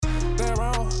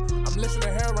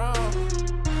listening here on.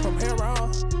 From here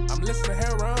on, I'm listening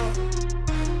here on.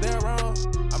 There on,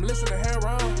 I'm listening here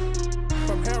on.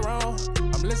 From here on,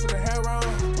 I'm listening here on.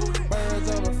 Birds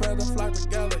of a feather flock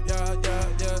together, yeah, yeah,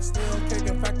 yeah. Still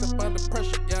kicking facts up under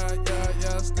pressure, yeah, yeah,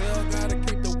 yeah. Still gotta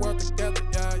keep the world together,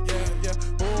 yeah, yeah, yeah.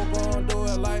 Who gon' do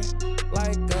it like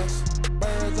us?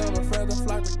 Birds of a feather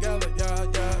flock together, yeah,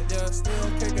 yeah, yeah.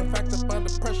 Still kicking facts up under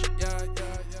pressure, yeah,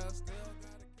 yeah, yeah. Still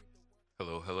gotta keep the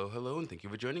world. Hello, and thank you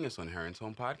for joining us on Heron's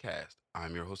Home Podcast.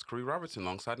 I'm your host, Corey Robertson,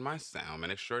 alongside my soundman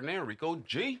extraordinaire, Rico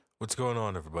G. What's going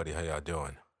on, everybody? How y'all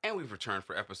doing? And we've returned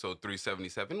for episode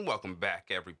 377. Welcome back,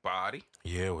 everybody.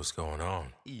 Yeah, what's going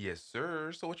on? Yes,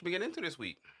 sir. So what you been getting into this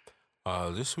week?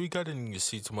 This week I didn't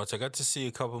see too much. I got to see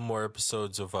a couple more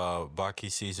episodes of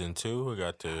Baki Season 2. I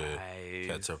got to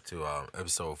catch up to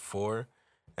episode 4.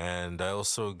 And I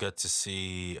also got to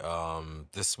see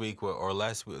this week, or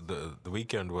last week, the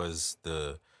weekend was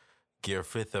the Gear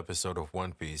 5th episode of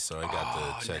One Piece. So I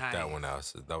got to check that one out.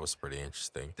 So that was pretty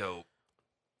interesting. Dope.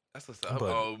 That's what's up.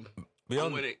 But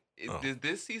Did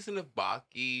this season of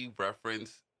Baki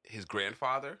reference his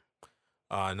grandfather?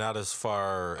 Not as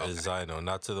far as I know.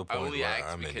 Not to the point I only where asked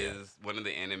I'm in yet. because one of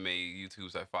the anime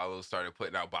YouTubes I follow started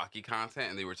putting out Baki content,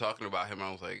 and they were talking about him.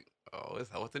 I was like, "Oh, is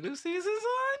that what the new season's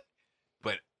on?"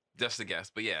 But just a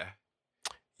guess. But yeah.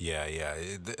 Yeah.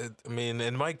 I mean,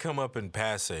 it might come up in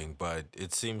passing, but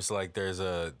it seems like there's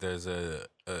the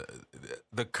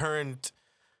current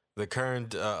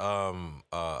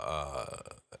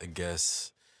I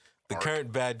guess the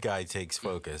current bad guy takes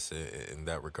focus in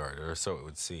that regard, or so it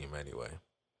would seem anyway.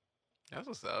 That's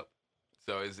what's up.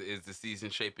 So is the season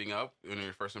shaping up in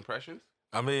your first impressions?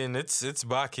 I mean, it's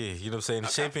Baki, you know what I'm saying?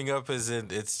 Okay. Shaping up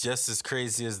it's just as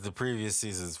crazy as the previous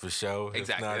seasons for sure.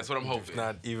 Exactly, that's what I'm hoping. If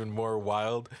not even more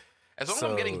wild. As long as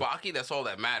I'm getting Baki, that's all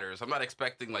that matters. I'm not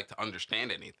expecting to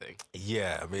understand anything.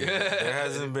 Yeah, I mean, there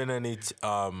hasn't been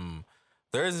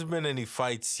any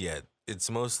fights yet. It's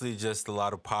mostly just a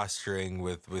lot of posturing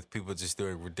with people just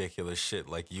doing ridiculous shit,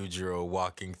 like Yujiro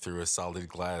walking through a solid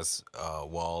glass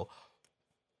wall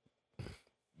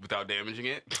without damaging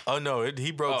it. Oh no,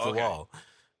 he broke the wall.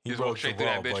 He broke the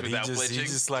wall, but he just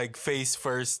face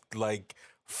first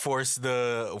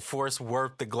force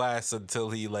warp the glass until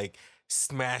he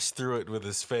smashed through it with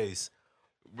his face.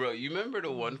 Bro, you remember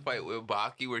the one fight with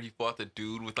Baki where he fought the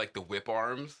dude with the whip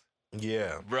arms?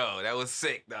 Yeah. Bro, that was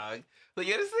sick, dog. This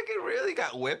nigga really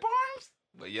got whip arms?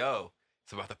 But yo,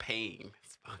 it's about the pain.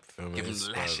 It's about giving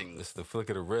lashings. It's the flick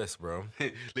of the wrist, bro.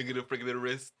 Look at the flick of the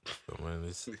wrist.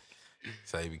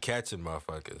 It's how you be catching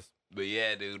motherfuckers. But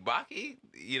yeah, dude, Baki,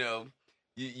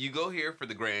 you go here for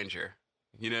the grandeur.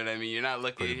 You know what I mean? You're not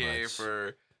looking here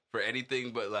for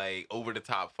anything but over the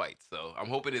top fights. So I'm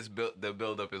hoping the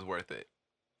build up is worth it.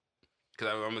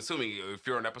 Because I'm assuming if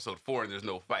you're on episode 4 and there's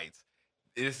no fights,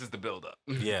 this is the build up.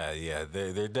 Yeah.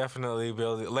 They're definitely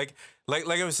building like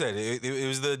I said, it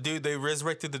was the dude. They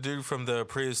resurrected the dude from the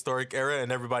prehistoric era,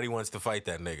 and everybody wants to fight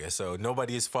that nigga. So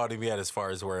nobody has fought him yet, as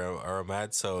far as where I'm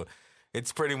at. So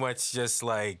it's pretty much just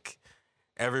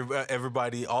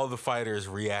everybody, all the fighters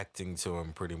reacting to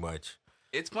him, pretty much.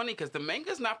 It's funny because the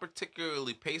manga's not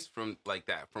particularly paced from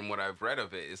that. From what I've read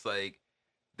of it, it's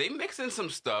they mix in some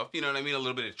stuff, you know what I mean? A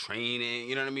little bit of training,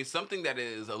 you know what I mean? Something that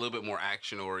is a little bit more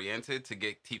action-oriented to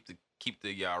keep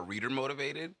the reader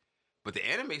motivated. But the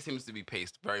anime seems to be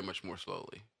paced very much more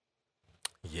slowly.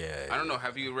 Yeah. I don't know.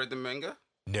 Have you read the manga?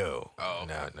 No. Oh,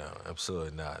 okay. No,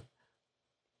 absolutely not.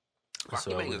 Baki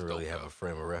so I wouldn't really have a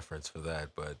frame of reference for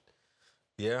that, but...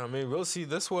 Yeah, I mean, we'll see.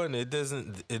 This one,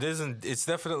 it's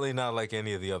definitely not like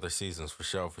any of the other seasons, for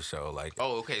sure.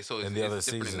 Oh, okay, so in the other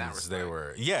seasons, they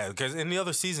were, because in the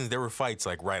other seasons, there were fights,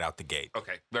 right out the gate.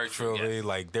 Okay, very true, yes.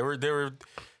 They were,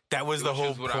 that was the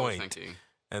whole point. I was thinking.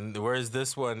 And whereas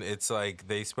this one, it's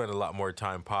they spent a lot more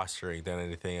time posturing than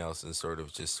anything else and sort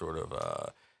of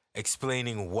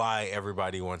explaining why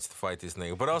everybody wants to fight this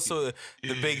nigga. But also,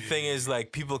 the big thing is,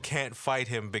 people can't fight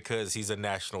him because he's a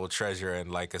national treasure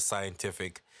and, a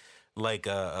scientific,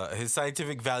 his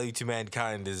scientific value to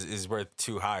mankind is worth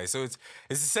too high. So it's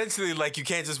essentially you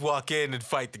can't just walk in and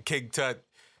fight the King Tut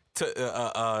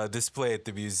display at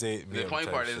the museum. The funny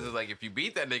part is if you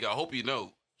beat that nigga, I hope you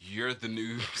know you're the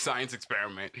new science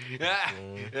experiment. You know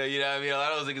what I mean? A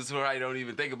lot of those niggas who I don't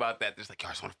even think about that. They're just I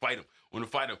just want to fight him.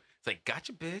 It's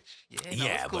gotcha, bitch.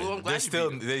 Yeah, cool. But they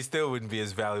still wouldn't be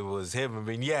as valuable as him. I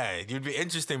mean, yeah, you'd be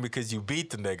interesting because you beat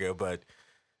the nigga, but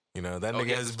that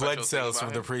nigga has blood cells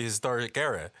from the prehistoric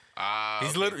era.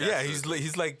 He's literally,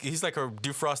 he's like a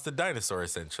defrosted dinosaur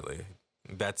essentially.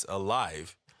 That's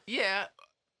alive. Yeah,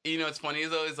 it's funny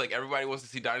though. It's everybody wants to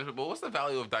see dinosaurs, but what's the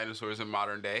value of dinosaurs in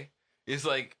modern day? It's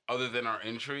like, other than our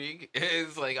intrigue,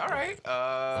 it's like, all right.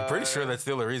 I'm pretty sure that's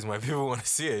the only reason why people want to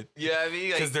see it. Yeah, I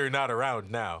mean, because they're not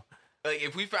around now. Like,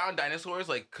 if we found dinosaurs,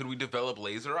 like, could we develop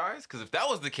laser eyes? Because if that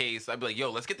was the case, I'd be like, yo,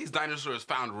 let's get these dinosaurs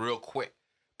found real quick.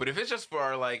 But if it's just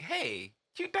for, like, hey,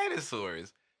 cute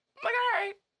dinosaurs, I'm like, all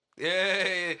right.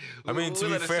 Yeah. I mean, to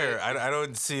be fair, I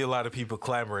don't see a lot of people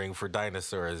clamoring for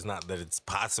dinosaurs. Not that it's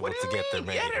possible to get them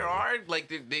made. Yeah, there are. Like,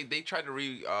 they tried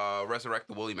to resurrect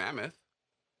the woolly mammoth.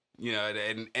 You know,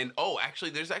 and oh,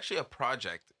 actually, there's actually a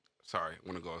project. Sorry, I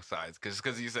want to go aside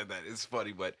because you said that. It's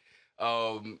funny, but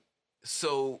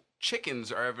so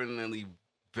chickens are evidently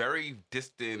very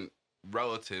distant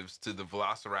relatives to the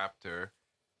Velociraptor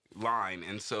line,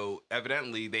 and so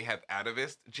evidently they have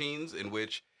atavist genes in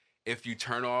which if you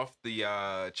turn off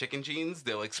the chicken genes,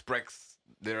 they will express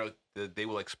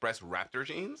raptor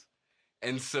genes.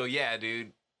 And so yeah,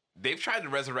 dude, they've tried to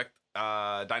resurrect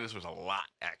dinosaurs a lot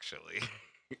actually.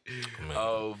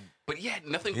 But yeah,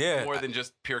 nothing more than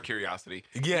just pure curiosity.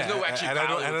 Yeah, no and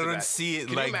I don't see it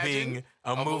like being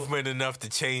a movement enough to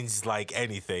change like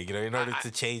anything. You know, in order to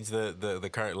change the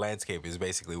current landscape is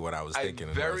basically what I was thinking.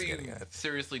 I very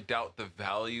seriously doubt the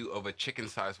value of a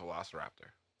chicken-sized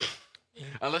velociraptor.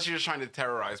 Unless you're just trying to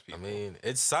terrorize people. I mean,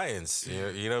 it's science.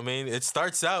 You know what I mean? It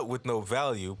starts out with no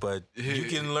value, but you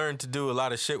can learn to do a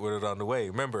lot of shit with it on the way.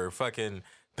 Remember, fucking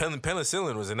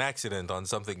penicillin was an accident on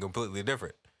something completely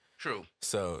different. True.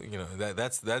 So, you know,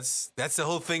 that's the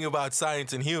whole thing about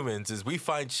science and humans is we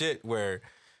find shit where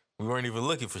we weren't even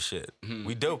looking for shit. Mm-hmm.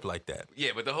 We dope like that. Yeah,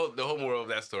 but the whole moral of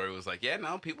that story was like, yeah,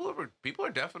 no, people are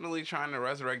definitely trying to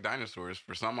resurrect dinosaurs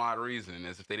for some odd reason,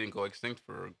 as if they didn't go extinct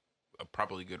for a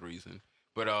properly good reason.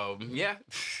 But yeah.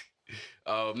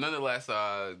 Nonetheless,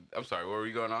 I'm sorry, what were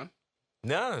we going on?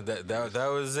 No,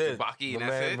 that was it. Baki, and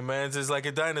that's it? My man's is like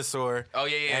a dinosaur. Oh,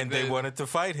 yeah. And they wanted to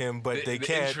fight him, but they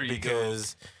can't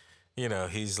because, you know,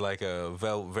 he's like a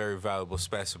very valuable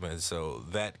specimen. So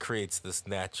that creates this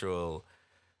natural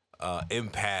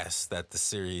impasse that the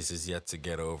series is yet to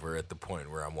get over at the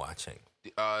point where I'm watching.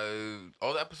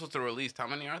 All the episodes are released. How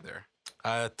many are there?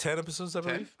 10 episodes, I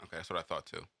believe. Okay, that's what I thought,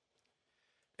 too.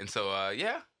 And so,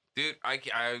 yeah. Dude,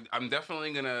 I'm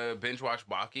definitely going to binge watch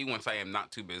Baki once I am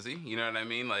not too busy. You know what I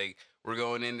mean? Like, we're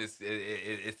going in,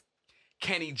 it's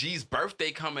Kenny G's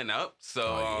birthday coming up.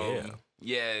 So,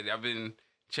 yeah, I've been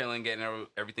chilling, getting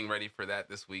everything ready for that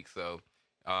this week. So,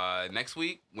 next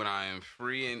week, when I am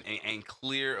free and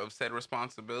clear of said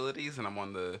responsibilities and I'm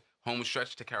on the home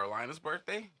stretch to Carolina's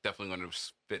birthday, definitely going to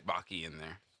fit Baki in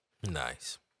there.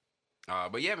 Nice.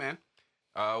 But, yeah, man.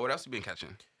 What else have you been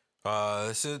catching?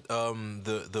 This is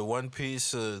the One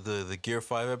Piece the Gear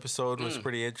 5 episode was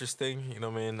pretty interesting. You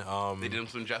know what I mean? They did him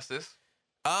some justice.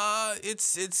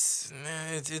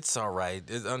 It's all right.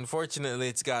 Unfortunately,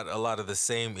 it's got a lot of the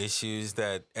same issues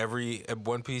that every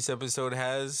One Piece episode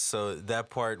has. So that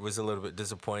part was a little bit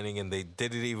disappointing, and they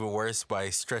did it even worse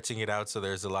by stretching it out. So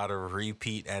there's a lot of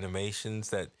repeat animations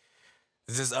that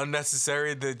it's just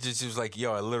unnecessary. That just was like,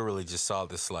 yo, I literally just saw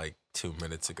this like 2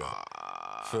 minutes ago.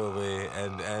 Feel me?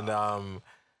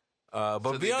 But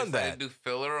so beyond that, do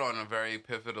filler on a very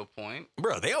pivotal point.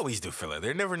 Bro, they always do filler.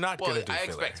 They're never not gonna do filler. I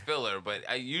expect filler, but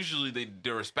usually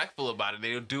they're respectful about it.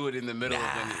 They don't do it in the middle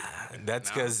of any.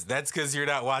 That's because you're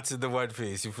not watching the One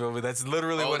Piece. You feel me? That's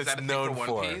literally what it's known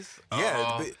for.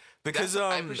 Yeah,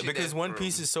 because One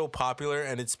Piece is so popular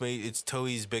and it's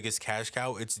Toei's biggest cash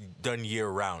cow. It's done year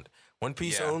round. One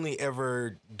Piece only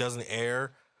ever doesn't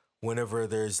air whenever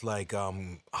there's like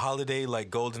holiday like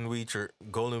Golden Week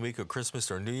or Christmas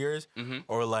or New Year's,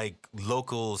 or like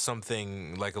local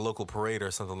something like a local parade or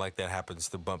something like that happens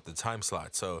to bump the time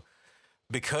slot. So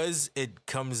because it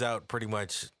comes out pretty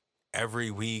much every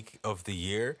week of the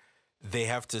year, they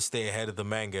have to stay ahead of the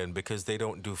manga, and because they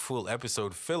don't do full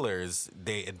episode fillers,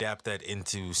 they adapt that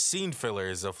into scene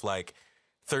fillers of like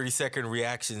 30-second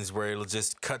reactions where it'll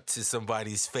just cut to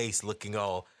somebody's face looking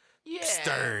all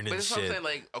stern and shit. But it's what I'm saying,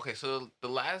 like, okay, so the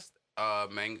last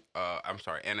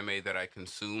anime that I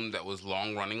consumed that was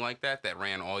long running like that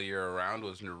ran all year around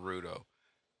was Naruto.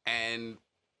 And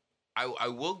I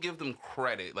will give them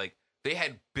credit, like they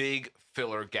had big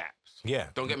filler gaps. Yeah.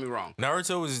 Don't get me wrong.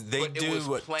 Naruto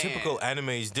what planned. Typical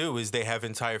animes do is they have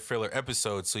entire filler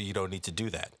episodes, so you don't need to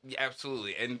do that. Yeah,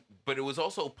 absolutely. But it was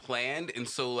also planned, and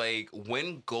so like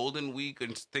when Golden Week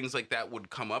and things like that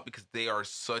would come up, because they are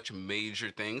such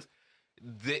major things,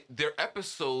 their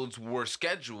episodes were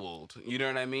scheduled. You know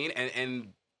what I mean?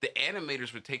 And the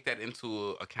animators would take that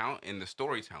into account in the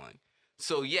storytelling.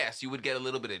 So yes, you would get a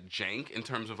little bit of jank in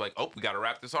terms of like, oh, we got to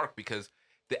wrap this arc because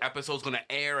the episode's going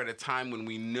to air at a time when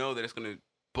we know that it's going to...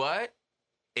 But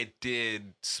it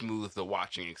did smooth the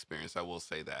watching experience, I will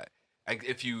say that. Like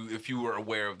if you were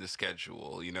aware of the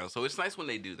schedule, you know. So it's nice when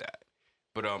they do that.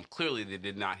 But clearly they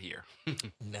did not here.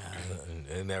 Nah,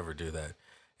 they never do that.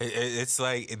 It's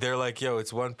like they're like, yo,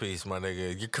 it's One Piece, my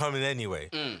nigga. You're coming anyway.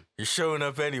 You're showing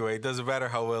up anyway. It doesn't matter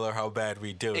how well or how bad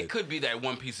we do it. It could be that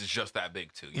One Piece is just that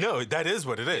big too. Yeah. No, that is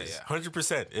what it is.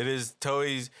 100%. It is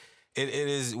Toei's. It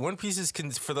is One Piece is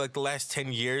for like the last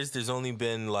 10 years. There's only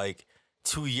been like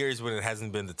 2 years when it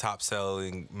hasn't been the top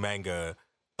selling manga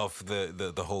of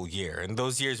the whole year, and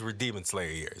those years were Demon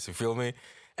Slayer years. You feel me?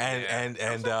 And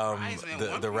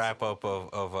the wrap up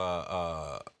of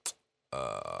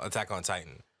Attack on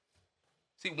Titan.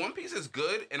 See, One Piece is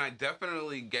good, and I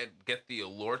definitely get the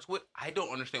allure to it. I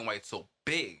don't understand why it's so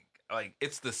big. Like,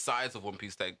 it's the size of One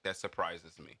Piece that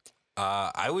surprises me.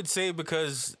 I would say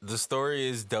because the story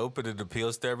is dope and it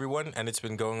appeals to everyone, and it's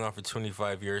been going on for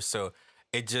 25 years, so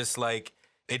it just like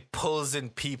it pulls in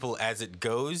people as it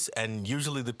goes, and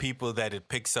usually the people that it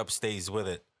picks up stays with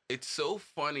it. It's so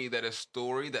funny that a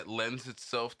story that lends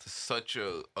itself to such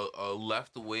a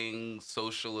left-wing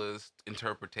socialist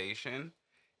interpretation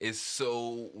is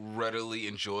so readily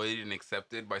enjoyed and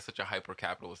accepted by such a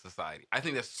hyper-capitalist society. I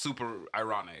think that's super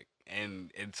ironic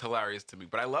and it's hilarious to me,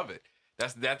 but I love it.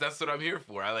 That's what I'm here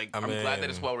for. I'm glad that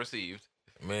it's well received.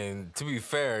 I mean, to be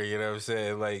fair, you know what I'm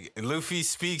saying? Like, Luffy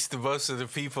speaks to most of the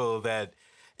people that...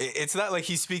 It's not like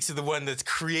he speaks to the one that's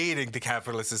creating the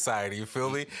capitalist society. You feel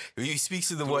me? He speaks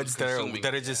to the ones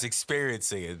that are just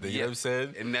experiencing it. You know what I'm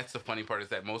saying? And that's the funny part is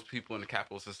that most people in the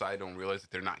capitalist society don't realize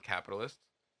that they're not capitalists.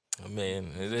 I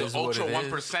mean, it the is what it ultra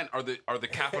is. 1% are the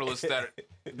capitalists that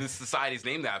this society's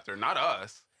named after, not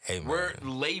us. Hey, man. We're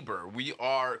labor. We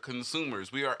are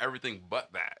consumers. We are everything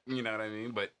but that. You know what I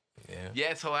mean? But yeah,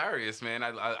 it's hilarious, man.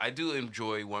 I do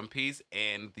enjoy One Piece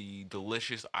and the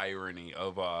delicious irony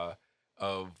of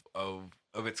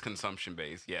its consumption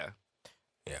base. Yeah.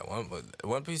 Yeah,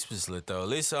 One Piece was lit though. At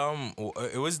least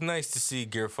it was nice to see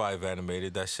Gear 5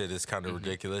 animated. That shit is kind of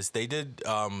ridiculous. They did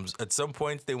at some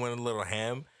points they went a little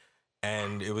ham,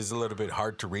 and it was a little bit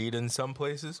hard to read in some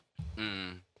places.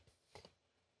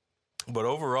 But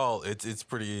overall, it's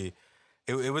pretty.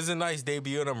 It was a nice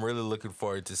debut, and I'm really looking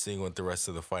forward to seeing what the rest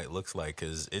of the fight looks like,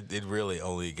 because it really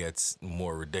only gets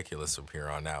more ridiculous from here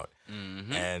on out.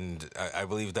 And I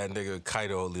believe that nigga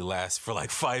Kaido only lasts for like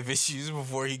 5 issues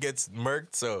before he gets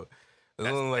murked, so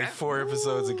there's only like 4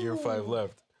 episodes of Gear 5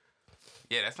 left.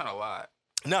 Yeah, that's not a lot.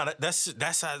 No,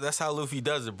 that's how Luffy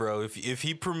does it, bro. If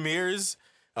he premieres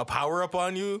a power up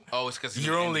on you, it's because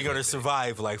you're only gonna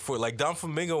survive like Don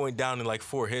Flamingo went down in like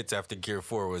 4 hits after Gear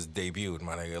 4 was debuted,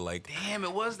 my nigga. Like, damn,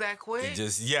 it was that quick.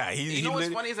 You know what's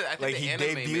funny is that I think he the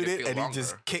anime debuted made it and longer.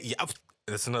 he just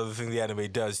that's another thing the anime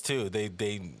does too.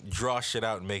 They draw shit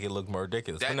out and make it look more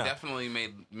ridiculous. That definitely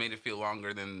made it feel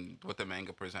longer than what the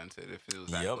manga presented. If it was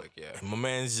that quick, yeah. And my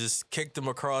man's just kicked him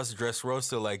across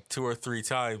Dressrosa like 2 or 3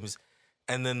 times.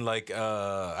 And then, like,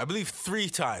 I believe 3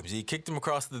 times. He kicked him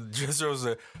across the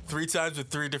Dressrosa 3 times with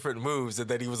 3 different moves. And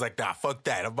then he was like, nah, fuck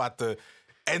that. I'm about to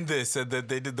end this. And then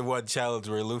they did the one challenge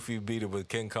where Luffy beat him with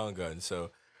King Kong gun.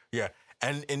 So, yeah.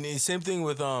 And the same thing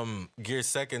with Gear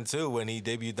 2nd, too, when he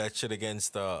debuted that shit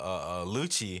against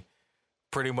Lucci.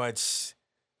 Pretty much,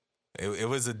 it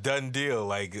was a done deal.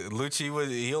 Like,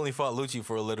 he only fought Lucci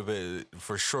for a little bit,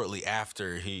 for shortly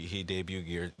after he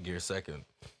debuted Gear 2nd.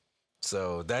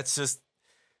 So,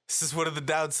 this is one of the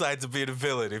downsides of being a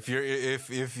villain. If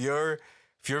your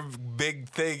big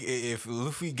thing, if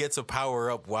Luffy gets a power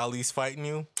up while he's fighting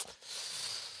you,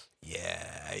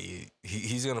 yeah,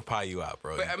 he's gonna pie you out,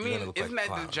 bro. But I mean, isn't that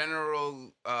the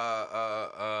general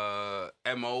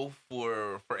MO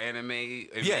for anime?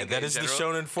 Yeah, that is the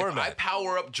shonen format. If I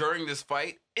power up during this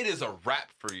fight, it is a wrap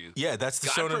for you. Yeah, that's the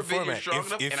shonen format.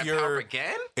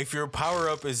 If your power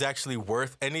up is actually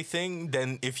worth anything,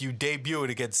 then if you debut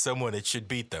it against someone, it should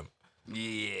beat them.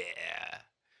 Yeah.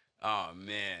 Oh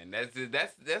man,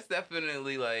 that's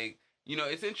definitely like, you know,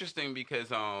 it's interesting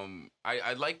because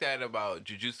I like that about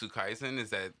Jujutsu Kaisen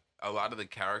is that a lot of the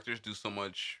characters do so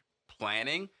much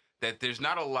planning that there's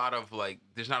not a lot of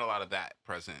that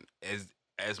present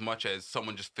as much as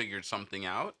someone just figured something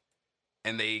out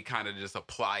and they kind of just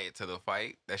apply it to the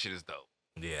fight. That shit is dope.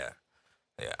 Yeah.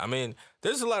 I mean,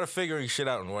 there's a lot of figuring shit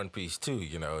out in One Piece too.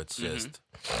 You know, it's just.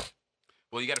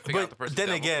 Well, you got to figure out the person. Then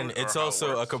again, it's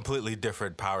also a completely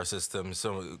different power system.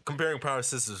 So comparing power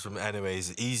systems from anime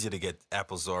is easy to get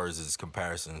apples to oranges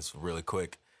comparisons really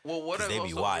quick. Well, what I've also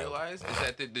realized is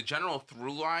that the general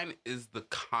through line is the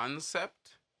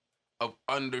concept of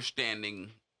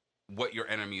understanding what your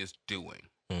enemy is doing.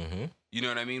 You know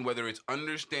what I mean? Whether it's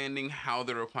understanding how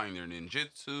they're applying their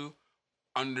ninjutsu,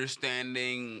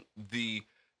 understanding the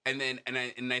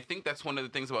I think that's one of the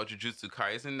things about Jujutsu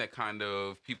Kaisen that kind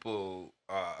of people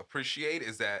appreciate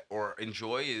is that or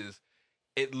enjoy is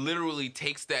it literally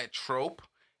takes that trope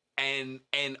and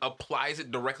applies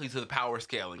it directly to the power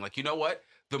scaling. Like, you know what?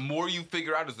 The more you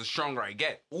figure out is the stronger I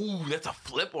get. Ooh, that's a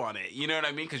flip on it. You know what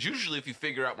I mean? Because usually if you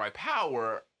figure out my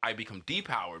power, I become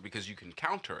depowered because you can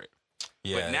counter it.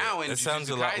 Yeah, but now in it sounds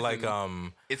a lot like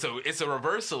it's a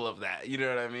reversal of that. You know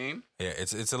what I mean? Yeah,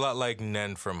 it's a lot like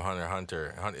Nen from Hunter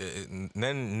x Hunter.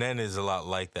 Nen is a lot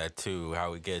like that too.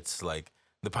 How it gets like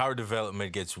the power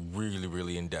development gets really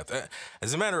really in depth.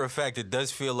 As a matter of fact, it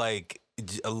does feel like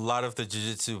a lot of the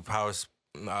Jujutsu power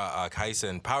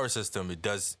Kaisen power system. It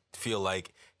does feel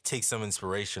like takes some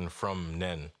inspiration from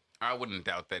Nen. I wouldn't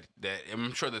doubt that.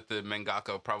 I'm sure that the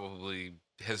mangaka probably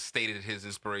has stated his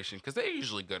inspiration because they're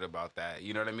usually good about that.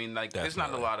 You know what I mean? Like, There's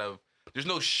not a lot of, there's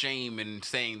no shame in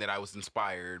saying that I was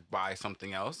inspired by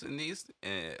something else in these,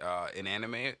 in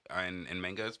anime and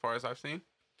manga as far as I've seen.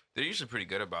 They're usually pretty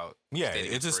good about. Yeah,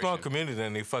 it's a small community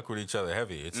and they fuck with each other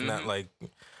heavy. It's not like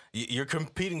you're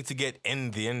competing to get in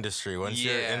the industry. Once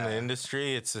you're in the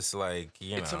industry, it's just like,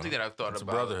 it's something that I've thought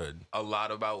about a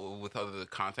lot about with other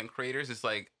content creators. It's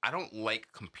like, I don't like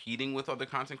competing with other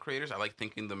content creators. I like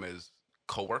thinking them as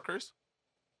coworkers,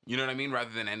 you know what I mean, rather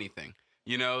than anything.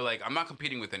 You know, like I'm not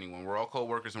competing with anyone. We're all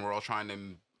coworkers and we're all trying to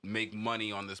make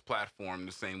money on this platform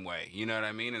the same way. You know what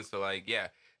I mean? And so, like, yeah,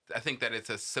 I think that it's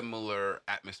a similar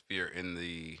atmosphere in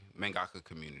the mangaka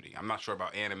community. I'm not sure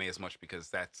about anime as much because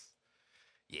that's,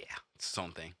 it's its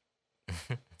own thing.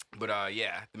 But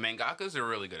yeah, the mangakas are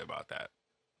really good about that.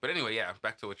 But anyway, yeah,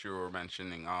 back to what you were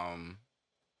mentioning. Nah,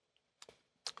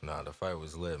 the fight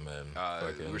was lit, man.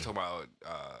 We were talking about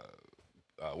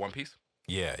One Piece.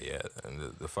 Yeah, and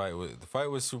the fight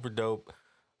was super dope.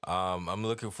 I'm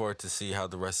looking forward to see how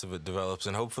the rest of it develops,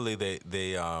 and hopefully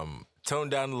they tone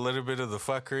down a little bit of the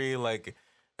fuckery. Like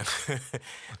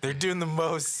they're doing the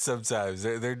most sometimes.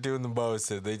 They're doing the most,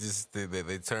 and they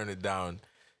turn it down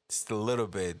just a little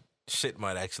bit. Shit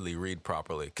might actually read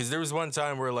properly. Because there was one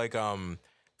time where like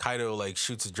Kaido like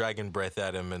shoots a dragon breath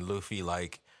at him, and Luffy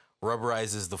like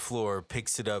rubberizes the floor,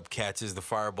 picks it up, catches the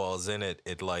fireballs in it.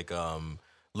 It like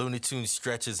Looney Tunes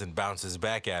stretches and bounces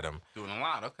back at him. Doing a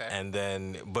lot, okay. And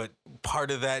then, but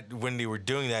part of that, when they were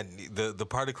doing that, the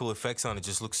particle effects on it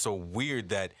just looked so weird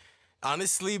that,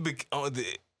 honestly,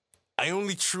 I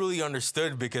only truly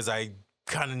understood because I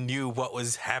kind of knew what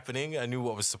was happening. I knew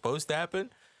what was supposed to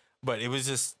happen, but it was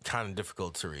just kind of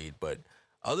difficult to read. But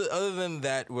other than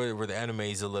that, where the anime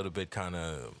is a little bit kind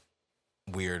of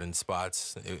weird in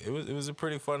spots, it was a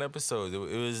pretty fun episode.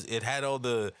 It had all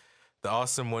the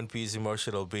awesome One Piece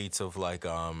emotional beats of like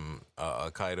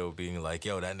Kaido being like,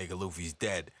 yo, that nigga Luffy's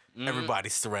dead. Everybody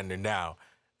surrender now.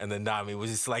 And then Nami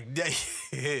was just like, Nami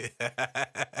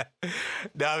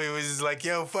was just like,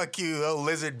 yo, fuck you, oh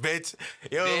lizard bitch.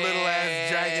 Yo, little ass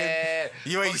dragon.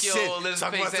 You ain't shit.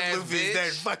 Talk about some Luffy's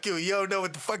dead. Fuck you. You don't know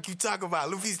what the fuck you talking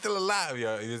about. Luffy's still alive.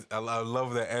 Yo, I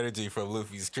love the energy from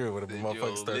Luffy's crew when the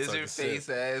motherfucker starts talking shit. Lizard face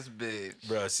ass bitch.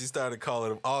 Bro, she started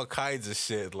calling him all kinds of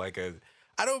shit. Like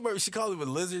I don't remember, she called him a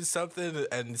lizard something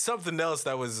and something else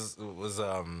that was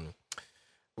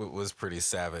pretty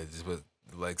savage, but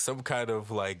like some kind of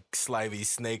like slimy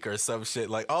snake or some shit.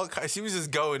 Like she was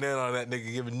just going in on that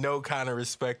nigga, giving no kind of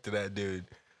respect to that dude.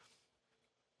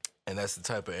 And that's the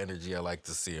type of energy I like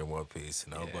to see in One Piece,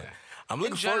 you know. Yeah. But I'm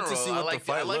looking forward to see what the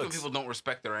fight looks. I like when people don't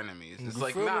respect their enemies. It's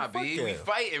like, nah, B, we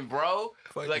fighting, bro.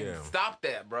 Like, stop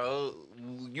that, bro.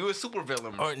 You a super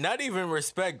villain. Or not even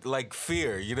respect, like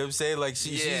fear. You know what I'm saying? Like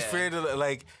she's feared of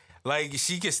like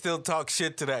she can still talk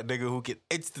shit to that nigga who can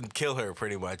instant kill her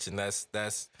pretty much, and that's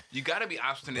you gotta be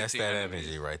obstinate. That's to your that enemies.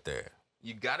 Energy right there.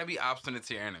 You gotta be obstinate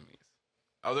to your enemies.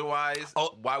 Otherwise,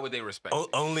 why would they respect you?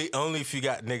 Only if you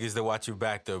got niggas that watch your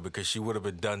back though, because she would have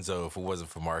been donezo if it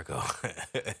wasn't for Marco.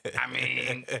 I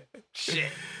mean, shit.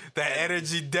 That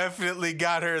energy definitely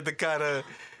got her the kind of.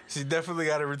 She definitely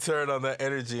got a return on that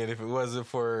energy, and if it wasn't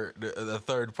for the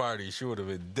third party, she would have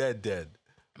been dead.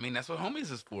 I mean, that's what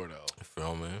homies is for, though. You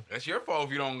feel me? That's your fault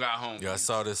if you don't got homies. Yeah, I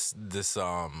saw this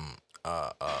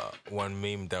one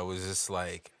meme that was just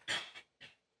like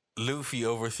Luffy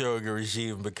overthrowing a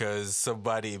regime because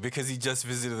he just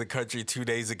visited the country 2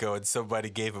 days ago and somebody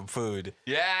gave him food.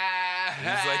 Yeah. He's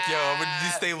like, yo, I'm gonna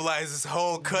destabilize this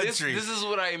whole country. This is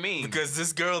what I mean. Because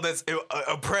this girl that's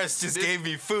oppressed just gave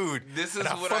me food. This is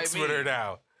and what I mean. fucks with her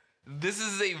now. This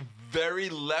is a very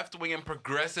left-wing and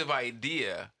progressive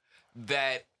idea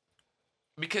that,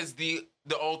 because the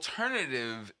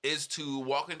alternative is to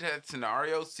walk into that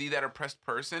scenario, see that oppressed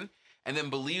person, and then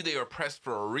believe they are oppressed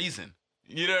for a reason.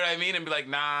 You know what I mean? And be like,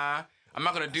 nah, I'm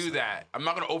not gonna do that. I'm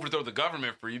not gonna overthrow the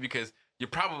government for you because you're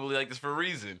probably like this for a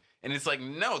reason. And it's like,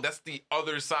 no, that's the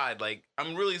other side. Like,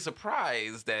 I'm really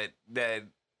surprised that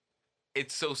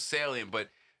it's so salient, but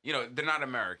you know, they're not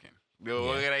American.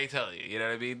 What can I tell you? You know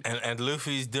what I mean? And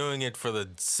Luffy's doing it for the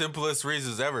simplest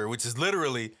reasons ever, which is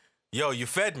literally, yo, you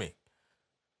fed me.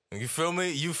 You feel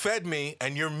me? You fed me,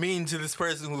 and you're mean to this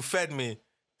person who fed me.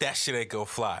 That shit ain't gonna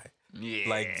fly. Yeah.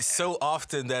 Like, so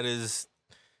often that's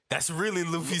really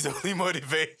Luffy's only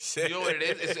motivation. You know what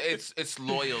it is? It's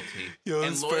loyalty. Yo,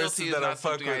 and this loyalty person is that I not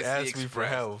fuck something with I see asked me for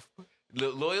expressed. help.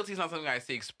 Loyalty is not something I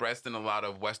see expressed in a lot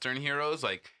of Western heroes.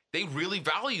 Like, they really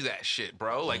value that shit,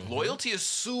 bro. Like, loyalty is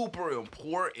super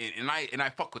important, and I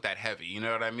fuck with that heavy. You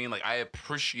know what I mean? Like, I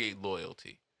appreciate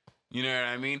loyalty. You know what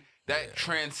I mean? That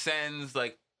transcends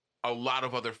like a lot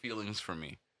of other feelings for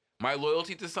me. My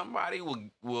loyalty to somebody will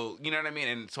you know what I mean?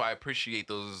 And so I appreciate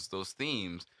those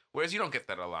themes. Whereas you don't get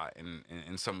that a lot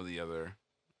in some of the other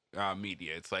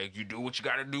media. It's like, you do what you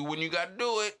gotta do when you gotta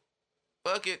do it.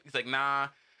 Fuck it. He's like, nah,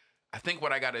 I think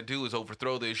what I gotta do is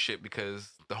overthrow this shit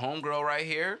because the homegirl right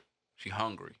here, she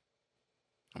hungry.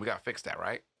 And we gotta fix that,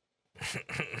 right?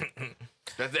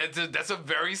 That's a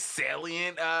very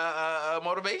salient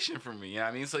motivation for me. You know what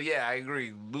I mean? So yeah, I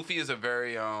agree. Luffy is a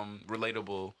very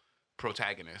relatable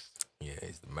protagonist. Yeah,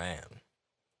 he's the man.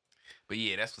 But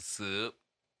yeah, that's what's up.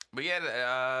 But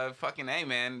yeah, fucking A,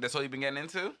 man. That's all you've been getting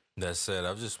into? That's it.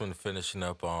 I've just been finishing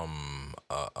up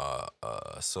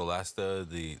Solasta,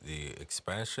 the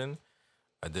expansion.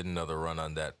 I did another run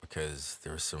on that because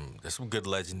there's some good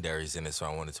legendaries in it, so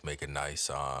I wanted to make a nice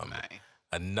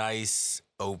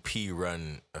OP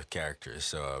run of characters.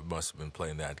 So I must have been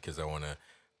playing that because I want to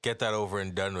get that over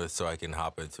and done with, so I can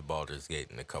hop into Baldur's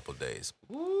Gate in a couple days.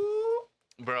 Woo.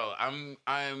 Bro, I'm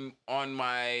on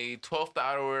my 12th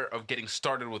hour of getting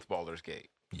started with Baldur's Gate.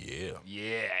 Yeah.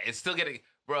 Yeah, it's still getting,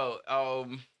 bro.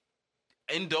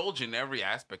 Indulge in every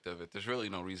aspect of it. There's really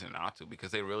no reason not to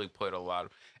because they really put a lot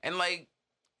of, and like,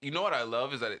 you know what I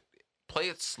love is that play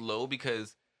it slow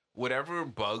because whatever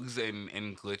bugs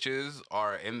and glitches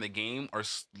are in the game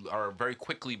are very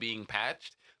quickly being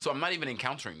patched. So I'm not even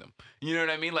encountering them. You know what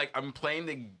I mean? Like, I'm playing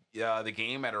the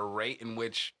game at a rate in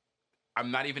which I'm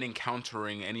not even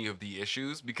encountering any of the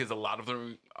issues because a lot of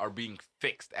them are being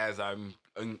fixed as I'm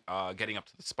getting up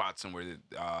to the spots and where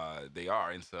they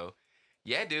are. And so,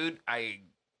 yeah, dude, I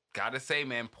gotta say,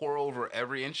 man, pour over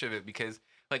every inch of it because,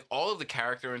 like, all of the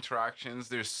character interactions,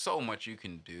 there's so much you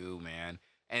can do, man.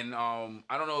 And I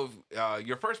don't know if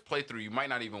your first playthrough, you might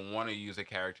not even want to use a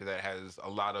character that has a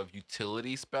lot of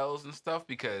utility spells and stuff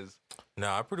because... No,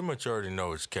 I pretty much already know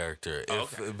which character.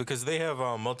 Because they have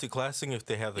multi-classing. If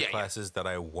they have the classes that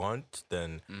I want,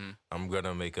 then I'm going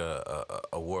to make a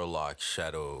Warlock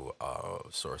Shadow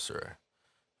Sorcerer.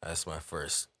 That's my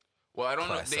first. Well, I don't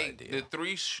know. The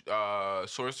three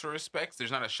sorcerer specs, there's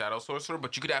not a shadow sorcerer,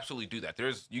 but you could absolutely do that.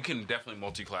 You can definitely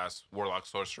multi-class Warlock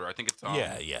Sorcerer. I think it's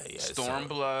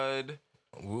Stormblood,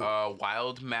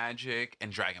 Wild Magic,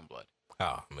 and Dragon Blood.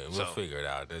 Oh, man, we'll figure it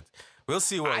out. We'll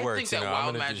see what works. I think that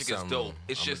Wild Magic is dope.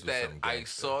 It's just that I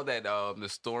saw that the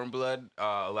Stormblood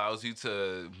allows you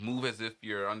to move as if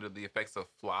you're under the effects of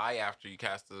fly after you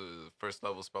cast the first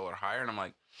level spell or higher, and I'm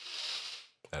like,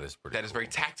 that is pretty. That is very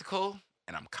tactical.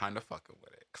 And I'm kind of fucking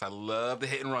with it because I love the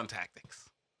hit and run tactics.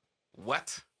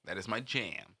 What? That is my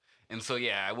jam. And so,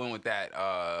 yeah, I went with that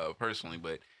personally.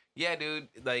 But, yeah, dude,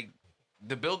 like,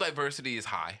 the build diversity is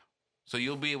high. So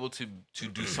you'll be able to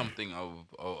do something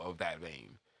of that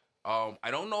vein. I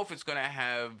don't know if it's going to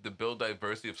have the build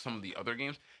diversity of some of the other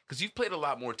games because you've played a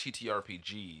lot more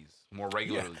TTRPGs more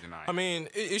regularly than I. I mean,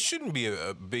 it shouldn't be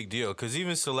a big deal because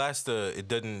even Solasta,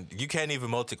 you can't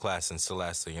even multi-class in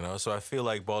Solasta, you know? So I feel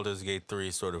like Baldur's Gate 3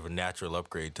 is sort of a natural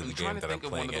upgrade to the game that I'm playing anyway. I'm trying to think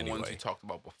of one of the ones you talked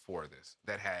about before this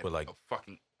that had a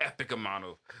fucking epic amount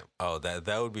of... Oh,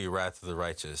 that would be Wrath of the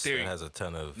Righteous. It has a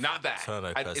ton of... Not that.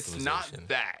 Customization. It's not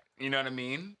that. You know what I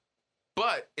mean?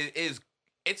 But it's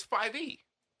 5e.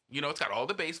 You know, it's got all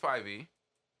the base 5e,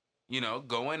 you know,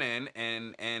 going in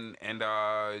and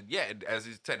as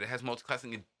you said, it has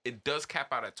multi-classing. It does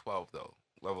cap out at 12 though,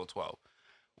 level 12,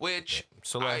 which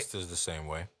Celeste is the same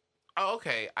way. Oh,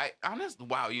 okay.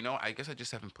 Wow, you know, I guess I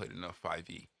just haven't played enough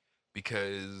 5e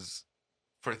because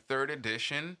for 3rd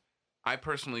edition, I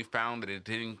personally found that it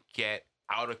didn't get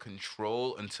out of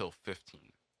control until 15.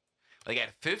 Like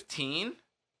at 15,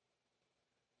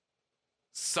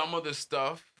 some of the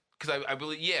stuff. Because I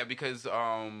believe, because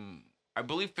I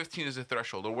believe 15 is the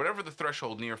threshold, or whatever the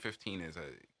threshold near 15 is.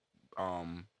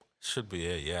 Should be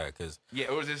it, yeah.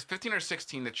 Or is it 15 or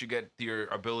 16 that you get your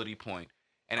ability point?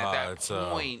 And at that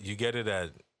point... you get it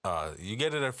at You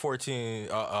get it at 14,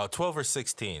 12 or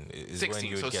 16 is 16. when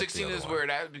you would So get 16 the is other where one.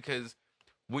 it at, because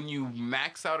when you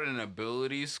max out an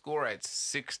ability score at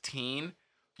 16,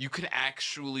 you can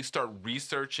actually start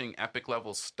researching epic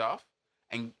level stuff.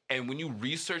 And when you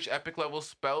research epic level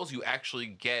spells, you actually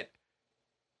get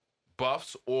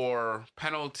buffs or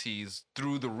penalties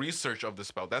through the research of the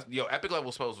spell. That's epic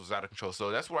level spells was out of control. So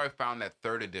that's where I found that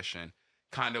 3rd edition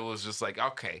kind of was just like,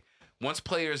 okay, once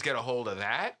players get a hold of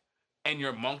that and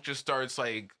your monk just starts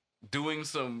like doing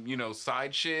some,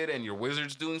 side shit, and your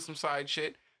wizard's doing some side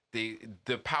shit, the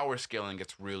power scaling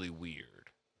gets really weird.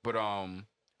 But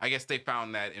I guess they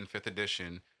found that in 5th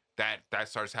edition that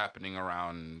starts happening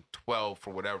around 12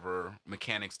 for whatever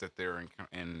mechanics that they're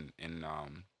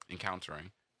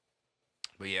encountering.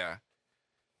 But yeah.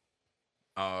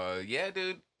 Yeah,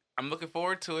 dude. I'm looking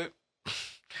forward to it.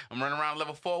 I'm running around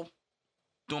level 4,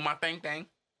 doing my thing.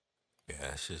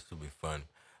 Yeah, it's just to be fun.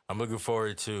 I'm looking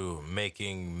forward to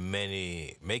making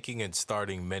and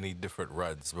starting many different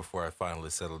runs before I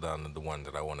finally settle down on the one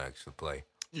that I want to actually play.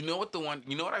 You know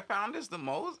what I found is the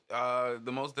most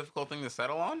difficult thing to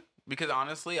settle on? Because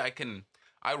honestly, I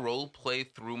role play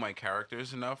through my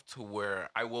characters enough to where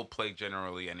I will play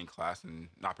generally any class and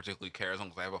not particularly care, as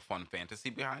long as I have a fun fantasy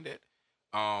behind it.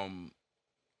 You're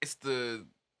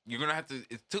gonna have to.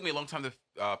 It took me a long time to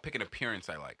pick an appearance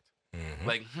I liked. Mm-hmm.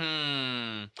 Like, if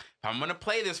I'm gonna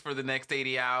play this for the next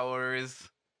 80 hours,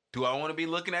 do I want to be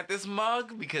looking at this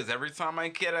mug? Because every time I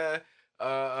get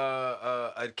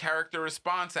a character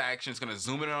response action, it's gonna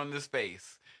zoom in on this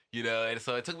face. And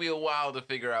so it took me a while to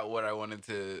figure out what I wanted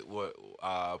to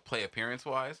play appearance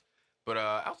wise. But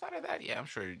outside of that, yeah, I'm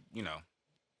sure,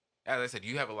 as I said,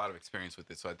 you have a lot of experience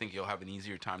with it, so I think you'll have an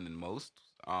easier time than most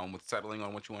with settling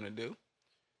on what you want to do.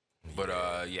 But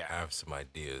yeah. I have some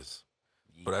ideas.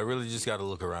 But I really just got to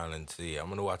look around and see. I'm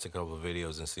going to watch a couple of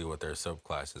videos and see what their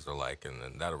subclasses are like, and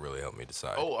then that'll really help me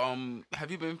decide. Oh,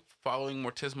 have you been following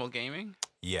Mortismo Gaming?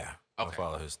 Yeah, okay. I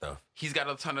follow his stuff. He's got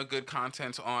a ton of good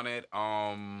content on it.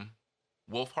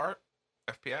 Wolfheart,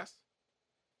 FPS?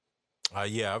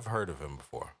 Yeah, I've heard of him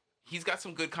before. He's got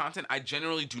some good content. I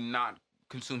generally do not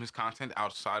consume his content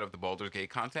outside of the Baldur's Gate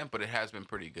content, but it has been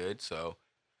pretty good, so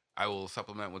I will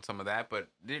supplement with some of that. But,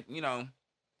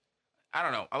 I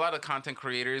don't know. A lot of content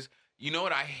creators, you know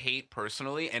what I hate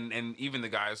personally, and even the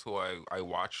guys who I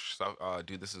watch stuff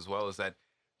do this as well, is that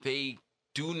they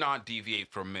do not deviate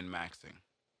from min-maxing.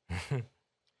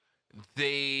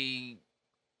 They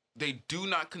do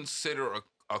not consider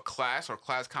a class or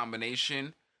class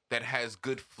combination that has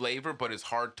good flavor but is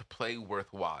hard to play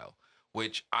worthwhile,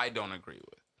 which I don't agree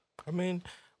with. I mean,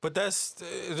 but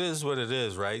it is what it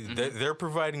is, right? Mm-hmm. They're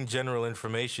providing general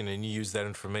information, and you use that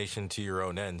information to your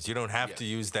own ends. You don't have to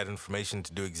use that information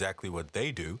to do exactly what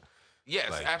they do.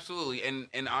 Yes, absolutely.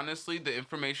 And honestly, the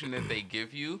information that they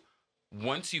give you,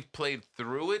 once you've played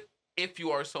through it, if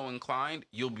you are so inclined,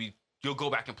 you'll go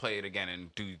back and play it again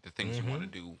and do the things you want to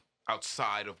do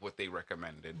outside of what they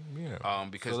recommended. Yeah.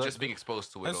 Because just being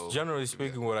exposed to it. That's generally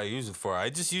speaking what I use it for. I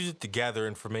just use it to gather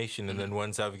information, and then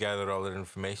once I've gathered all that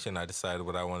information, I decide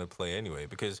what I want to play anyway.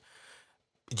 Because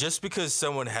just because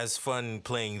someone has fun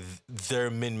playing their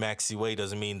min-maxy way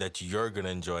doesn't mean that you're going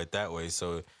to enjoy it that way.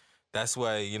 So that's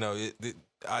why,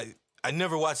 I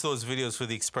never watch those videos for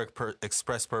the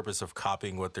express purpose of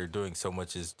copying what they're doing so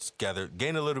much as just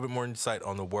gain a little bit more insight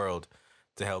on the world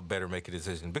to help better make a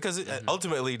decision. Because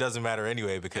ultimately it doesn't matter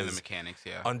anyway, because the mechanics,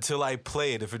 until I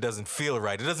play it, if it doesn't feel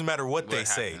right, it doesn't matter what they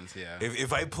happens, say. Yeah.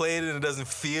 If I play it and it doesn't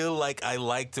feel like I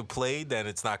like to play, then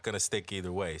it's not going to stick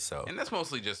either way. So, and that's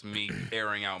mostly just me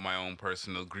airing out my own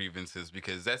personal grievances,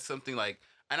 because that's something like,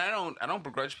 and I don't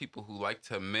begrudge people who like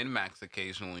to min-max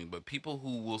occasionally, but people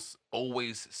who will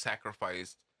always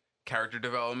sacrifice character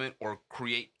development or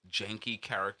create janky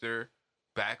character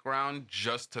background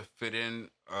just to fit in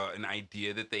an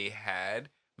idea that they had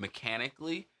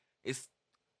mechanically,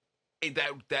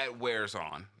 that wears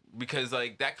on, because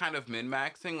like that kind of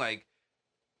min-maxing, like,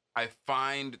 I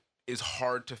find is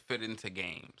hard to fit into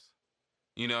games.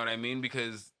 You know what I mean?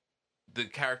 Because the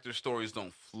character stories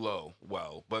don't flow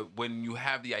well. But when you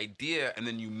have the idea and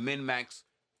then you min-max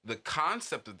the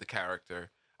concept of the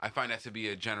character, I find that to be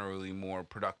a generally more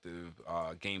productive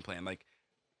game plan. Like,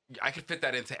 I could fit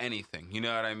that into anything, you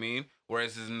know what I mean?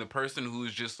 Whereas in the person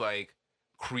who's just like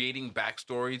creating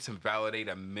backstory to validate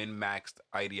a min-maxed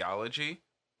ideology,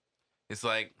 it's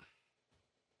like,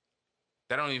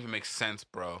 that don't even make sense,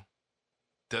 bro.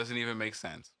 Doesn't even make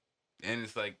sense. And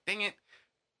it's like, dang it.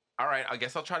 All right, I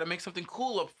guess I'll try to make something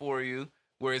cool up for you.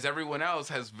 Whereas everyone else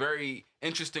has very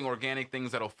interesting organic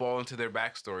things that'll fall into their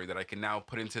backstory that I can now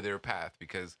put into their path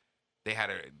because they had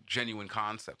a genuine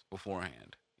concept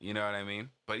beforehand. You know what I mean?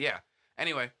 But yeah.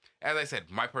 Anyway, as I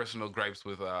said, my personal gripes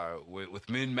with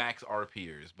min-max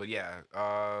RPers. But yeah,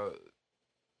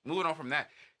 moving on from that.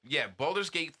 Yeah, Baldur's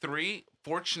Gate 3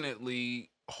 fortunately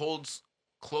holds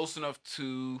close enough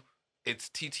to its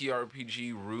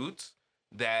TTRPG roots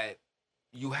that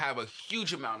you have a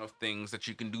huge amount of things that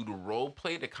you can do to role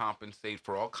play to compensate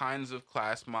for all kinds of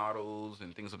class models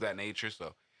and things of that nature.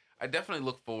 So I definitely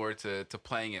look forward to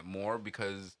playing it more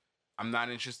because I'm not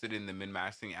interested in the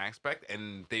min-maxing aspect,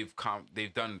 and they've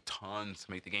done tons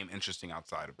to make the game interesting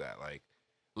outside of that. Like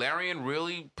Larian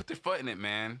really put their foot in it,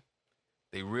 man.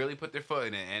 They really put their foot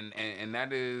in it, and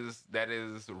that is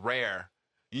rare.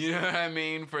 You know what I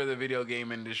mean, for the video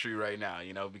game industry right now,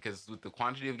 you know, because with the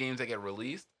quantity of games that get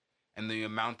released and the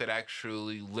amount that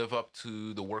actually live up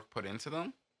to the work put into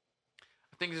them,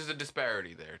 I think there's a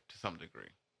disparity there to some degree.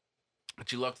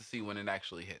 But you love to see when it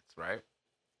actually hits, right?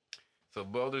 So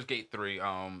Baldur's Gate 3,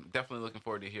 definitely looking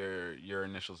forward to hear your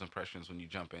initial impressions when you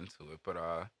jump into it. But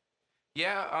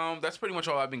yeah, that's pretty much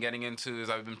all I've been getting into. Is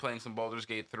I've been playing some Baldur's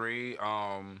Gate 3.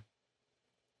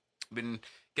 Been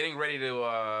getting ready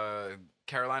to.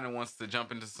 Carolina wants to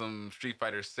jump into some Street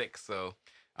Fighter 6, so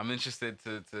I'm interested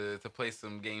to play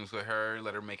some games with her.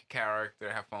 Let her make a character,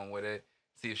 have fun with it,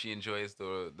 see if she enjoys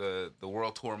the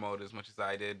World Tour mode as much as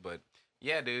I did. But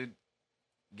yeah, dude,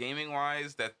 gaming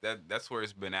wise, that's where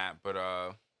it's been at. But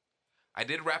I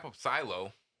did wrap up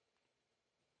Silo.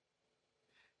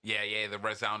 Yeah, the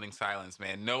resounding silence,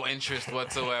 man. No interest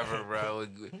whatsoever, bro.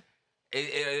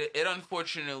 It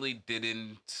unfortunately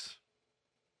didn't.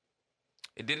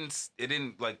 It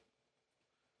didn't like,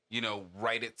 you know,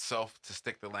 write itself to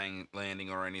stick the landing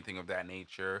or anything of that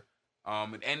nature.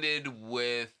 It ended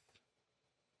with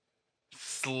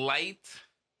slight.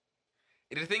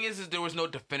 The thing is there was no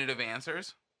definitive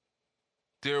answers.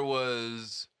 There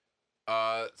was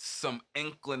some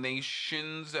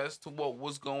inclinations as to what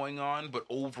was going on, but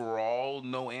overall,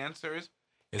 no answers.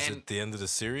 Is it the end of the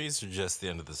series or just the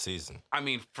end of the season? I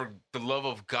mean, for the love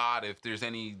of God, if there's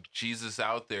any Jesus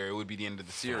out there, it would be the end of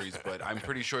the series. But I'm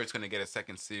pretty sure it's going to get a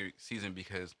second season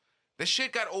because this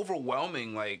shit got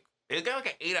overwhelming. Like, it got like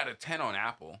an 8 out of 10 on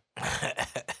Apple.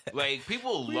 Like,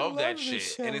 people love that shit.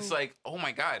 Show. And it's like, oh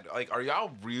my God. Like, are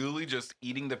y'all really just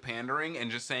eating the pandering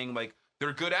and just saying, like,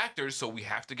 they're good actors, so we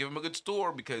have to give them a good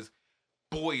score because,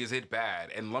 boy, is it bad.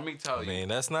 And let me tell you. I mean,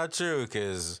 that's not true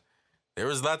because there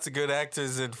was lots of good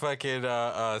actors in fucking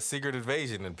Secret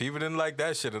Invasion, and people didn't like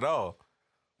that shit at all.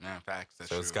 Man, facts. That's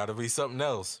so true. It's got to be something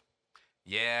else.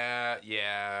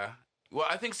 Yeah. Well,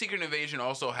 I think Secret Invasion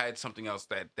also had something else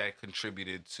that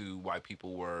contributed to why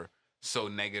people were so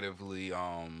negatively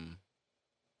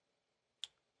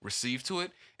received to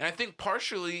it. And I think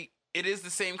partially it is the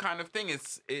same kind of thing.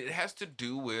 It has to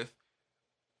do with,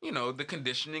 you know, the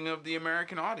conditioning of the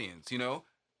American audience, you know?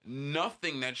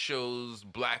 Nothing that shows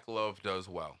black love does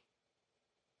well.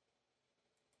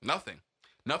 Nothing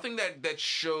that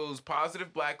shows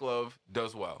positive black love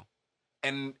does well.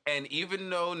 And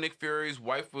even though Nick Fury's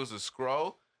wife was a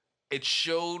Skrull, it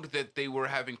showed that they were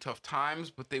having tough times,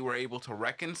 but they were able to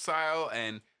reconcile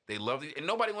and they loved it. And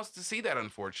nobody wants to see that,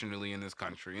 unfortunately, in this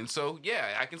country. And so,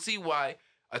 yeah, I can see why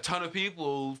a ton of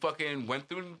people fucking went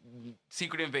through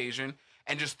Secret Invasion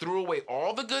and just threw away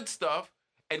all the good stuff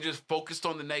and just focused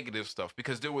on the negative stuff,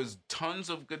 because there was tons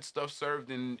of good stuff served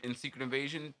in Secret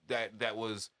Invasion that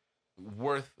was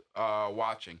worth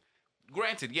watching.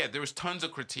 Granted, yeah, there was tons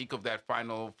of critique of that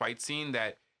final fight scene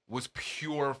that was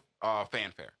pure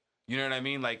fanfare. You know what I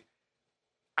mean? Like,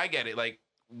 I get it. Like,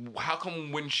 how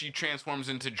come when she transforms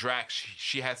into Drax,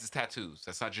 she has his tattoos?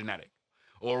 That's not genetic.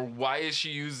 Or why is she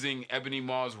using Ebony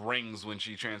Maw's rings when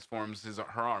she transforms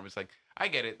her arm? It's like, I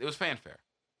get it. It was fanfare.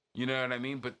 You know what I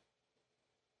mean? But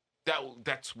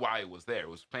that's why it was there. It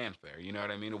was fanfare. You know what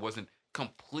I mean? It wasn't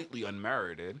completely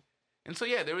unmerited. And so,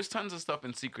 yeah, there was tons of stuff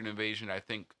in Secret Invasion I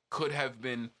think could have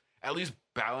been at least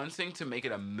balancing to make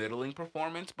it a middling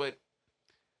performance. But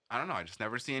I don't know. I just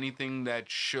never see anything that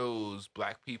shows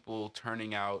black people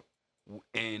turning out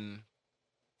in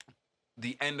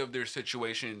the end of their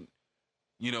situation,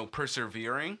 you know,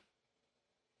 persevering.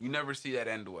 You never see that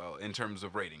end well in terms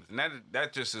of ratings. And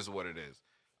that just is what it is.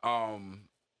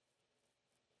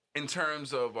 In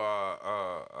terms of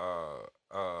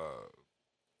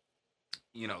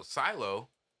you know, Silo,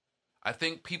 I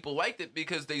think people liked it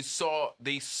because they saw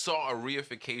a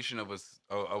reification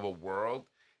of a world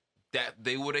that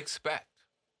they would expect,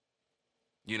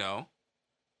 you know,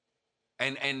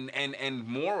 and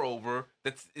moreover,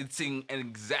 it's an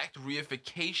exact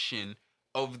reification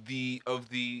of the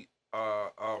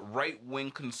right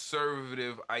wing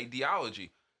conservative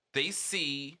ideology. They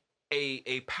see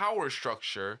a power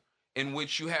structure in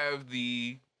which you have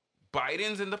the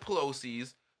Bidens and the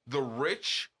Pelosi's, the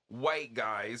rich white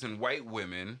guys and white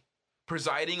women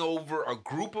presiding over a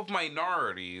group of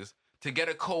minorities to get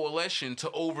a coalition to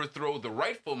overthrow the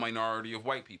rightful minority of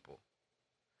white people.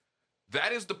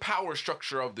 That is the power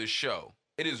structure of this show.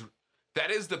 That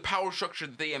is the power structure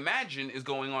that they imagine is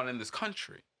going on in this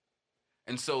country.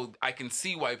 And so I can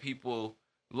see why people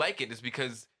like it, is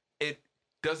because it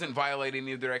doesn't violate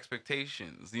any of their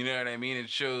expectations. You know what I mean? It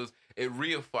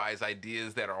reifies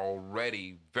ideas that are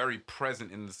already very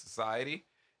present in the society.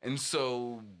 And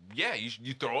so, yeah,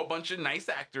 you throw a bunch of nice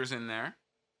actors in there,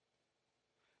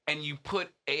 and you put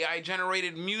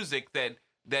AI-generated music that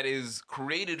is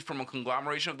created from a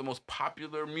conglomeration of the most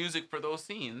popular music for those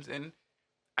scenes. And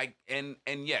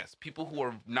yes, people who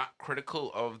are not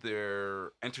critical of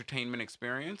their entertainment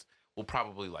experience will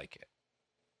probably like it.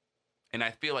 And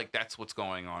I feel like that's what's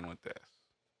going on with this.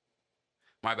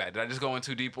 My bad. Did I just go in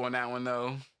too deep on that one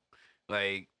though?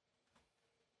 Like,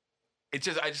 I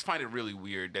just find it really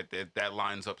weird that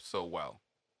lines up so well.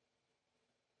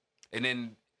 And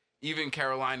then even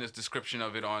Carolina's description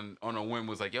of it on a whim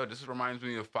was like, yo, this reminds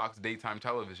me of Fox daytime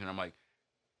television. I'm like,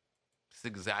 it's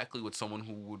exactly what someone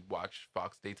who would watch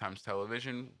Fox daytime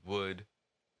television would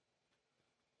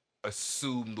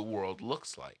assume the world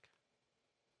looks like.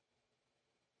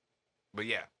 But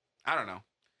yeah, I don't know.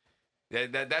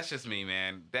 That's just me,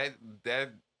 man. That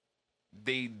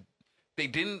they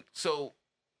didn't. So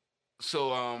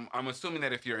I'm assuming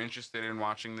that if you're interested in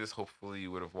watching this, hopefully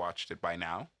you would have watched it by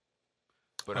now.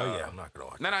 But yeah, I'm not gonna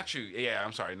watch. No, not you. Yeah,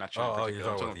 I'm sorry, not you. You're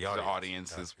talking about the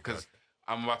audiences, because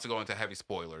I'm about to go into heavy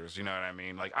spoilers. You know what I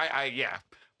mean? Like, yeah,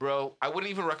 bro. I wouldn't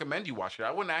even recommend you watch it.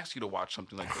 I wouldn't ask you to watch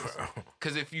something like this,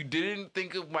 because if you didn't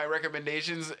think of my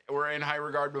recommendations were in high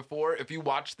regard before, if you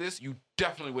watch this, you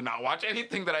definitely would not watch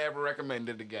anything that I ever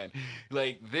recommended again.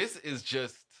 Like, this is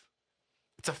just,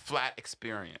 it's a flat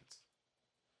experience.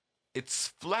 It's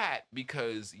flat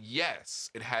because, yes,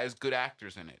 it has good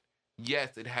actors in it.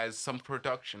 Yes, it has some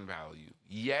production value.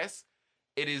 Yes,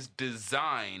 it is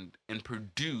designed and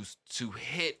produced to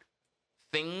hit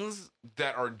things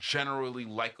that are generally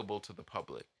likable to the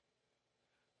public.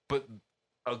 But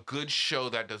a good show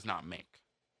that does not make.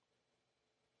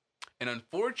 And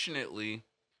unfortunately,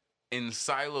 in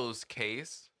Silo's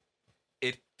case,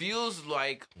 it feels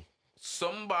like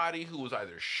somebody who was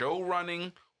either show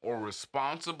running or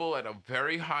responsible at a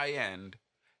very high end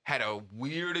had a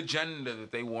weird agenda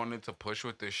that they wanted to push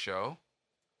with this show,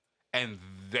 and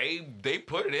they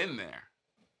put it in there.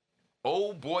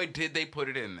 Oh boy, did they put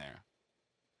it in there.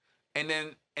 And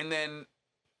then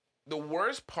the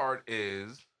worst part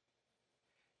is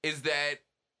that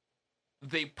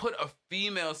they put a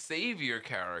female savior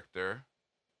character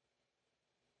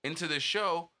into the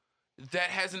show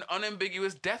that has an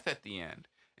unambiguous death at the end.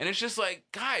 And it's just like,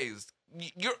 guys,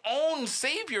 your own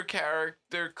savior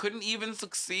character couldn't even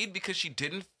succeed because she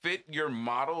didn't fit your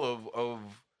model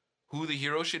of who the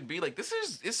hero should be. Like,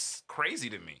 it's crazy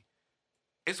to me.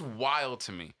 It's wild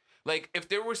to me. Like, if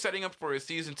they were setting up for a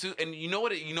season 2, and you know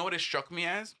what it struck me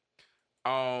as?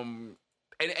 And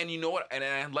you know what? And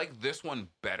I like this one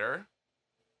better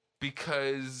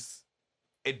because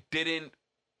it didn't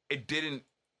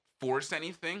force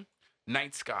anything.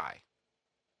 Night Sky.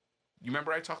 You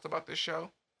remember I talked about this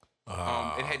show?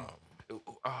 It had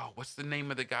what's the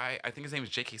name of the guy? I think his name is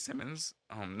J.K. Simmons.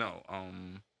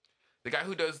 The guy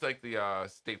who does like the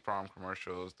State Farm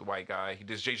commercials, the white guy. He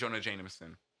does J. Jonah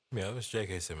Jameson. Yeah, it was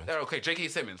J.K. Simmons. Okay, J.K.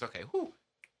 Simmons. Okay, whoo,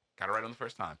 got it right on the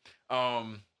first time.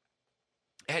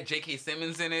 It had J.K.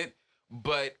 Simmons in it,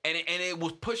 but and it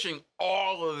was pushing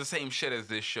all of the same shit as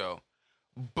this show,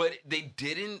 but they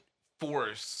didn't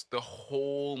force the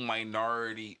whole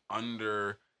minority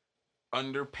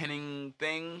underpinning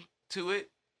thing to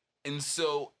it, and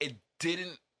so it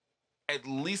didn't. At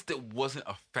least it wasn't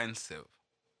offensive.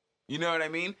 You know what I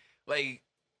mean? Like,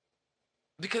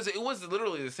 because it was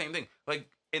literally the same thing. Like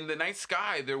in The Night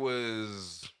Sky, there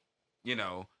was, you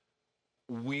know,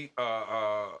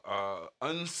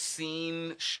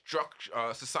 unseen structure,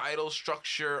 societal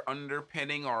structure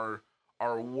underpinning our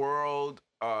world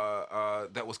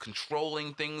that was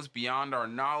controlling things beyond our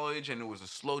knowledge, and it was a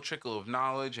slow trickle of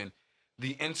knowledge, and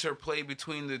the interplay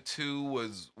between the two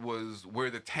was where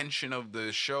the tension of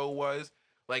the show was.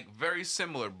 Like, very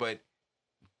similar, but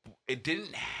it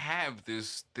didn't have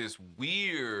this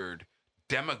weird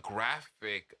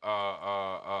demographic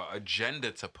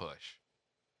agenda to push.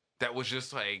 That was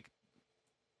just like,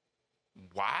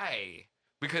 why?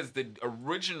 Because the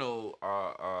original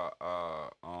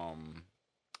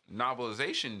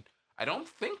novelization, I don't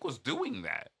think was doing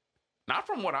that. Not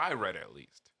from what I read, at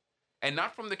least. and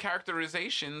not from the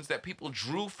characterizations that people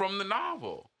drew from the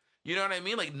novel. You know what I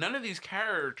mean? Like, none of these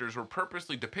characters were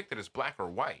purposely depicted as black or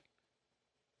white.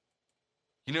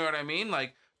 You know what I mean?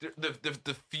 Like,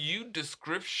 the few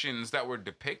descriptions that were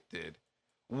depicted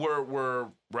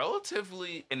were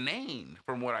relatively inane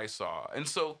from what I saw. And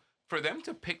so for them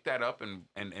to pick that up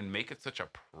and make it such a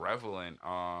prevalent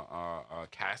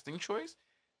casting choice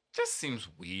just seems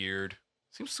weird.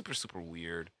 Seems super, super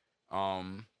weird.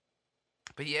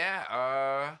 But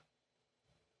yeah,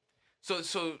 so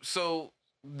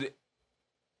the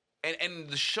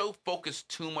show focused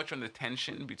too much on the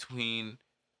tension between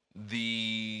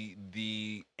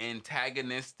the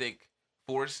antagonistic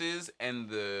forces and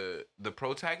the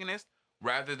protagonist,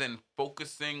 rather than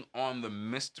focusing on the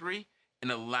mystery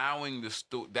and allowing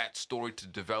that story to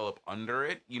develop under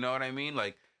it. You know what I mean?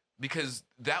 Like, because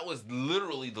that was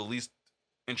literally the least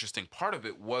interesting part of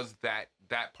it, was that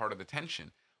part of the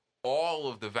tension. All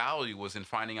of the value was in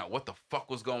finding out what the fuck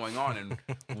was going on and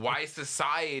why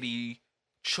society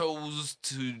chose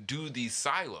to do these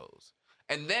silos.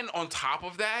 And then on top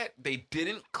of that, they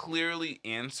didn't clearly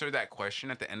answer that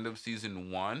question at the end of season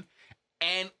 1.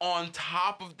 And on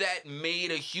top of that,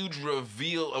 made a huge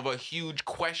reveal of a huge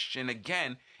question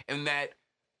again, in that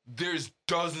there's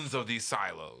dozens of these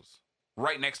silos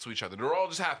right next to each other. They're all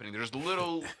just happening. There's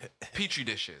little petri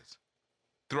dishes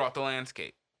throughout the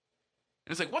landscape.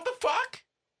 And it's like, what the fuck?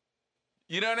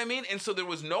 You know what I mean? And so there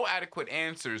was no adequate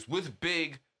answers with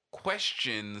big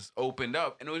questions opened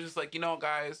up. And it was just like, you know,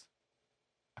 guys,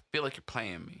 I feel like you're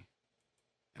playing me,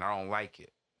 and I don't like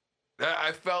it.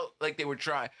 I felt like they were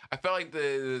trying. I felt like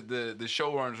the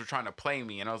showrunners were trying to play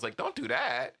me, and I was like, don't do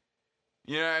that.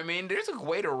 You know what I mean? There's a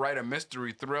way to write a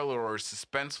mystery thriller or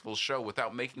suspenseful show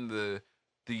without making the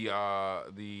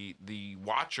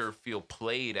watcher feel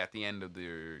played at the end of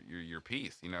your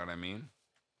piece. You know what I mean?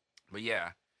 But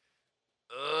yeah,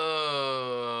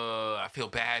 I feel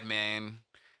bad, man.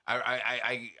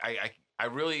 I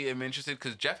really am interested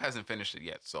because Jeff hasn't finished it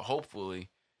yet. So hopefully,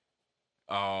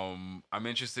 I'm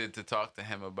interested to talk to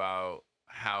him about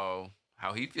how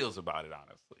he feels about it,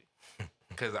 honestly.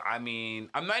 Because, I mean,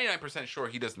 I'm 99% sure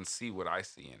he doesn't see what I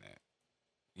see in it.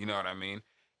 You know what I mean?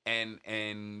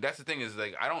 And that's the thing, is,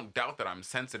 like, I don't doubt that I'm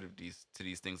sensitive to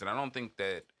these things. And I don't think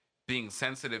that being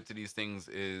sensitive to these things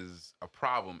is a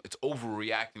problem. It's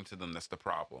overreacting to them that's the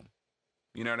problem.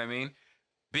 You know what I mean?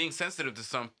 Being sensitive to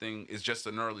something is just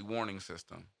an early warning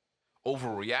system.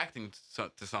 Overreacting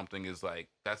to something is like,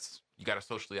 you got to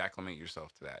socially acclimate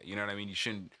yourself to that. You know what I mean?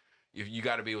 You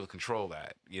got to be able to control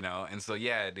that, you know? And so,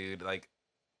 yeah, dude, like,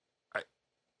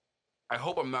 I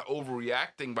hope I'm not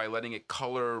overreacting by letting it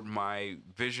color my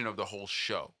vision of the whole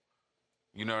show.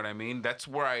 You know what I mean? That's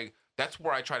where I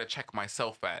try to check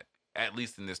myself at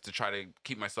least in this, to try to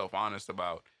keep myself honest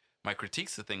about my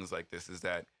critiques of things like this, is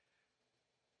that,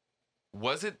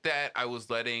 was it that I was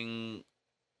letting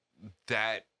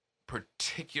that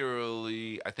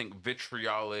particularly, I think,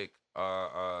 vitriolic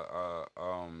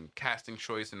casting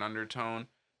choice and undertone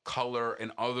color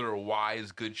an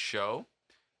otherwise good show?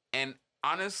 And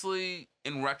honestly,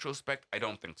 in retrospect, I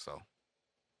don't think so.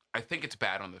 I think it's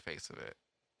bad on the face of it.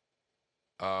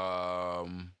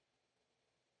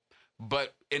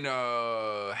 But in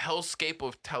a hellscape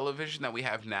of television that we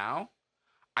have now,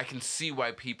 I can see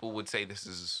why people would say this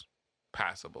is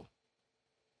passable.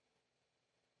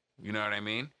 You know what I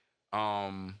mean?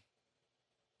 And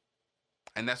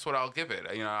that's what I'll give it.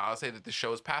 You know, I'll say that the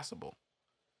show is passable.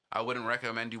 I wouldn't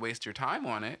recommend you waste your time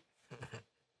on it,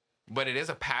 but it is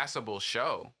a passable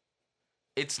show.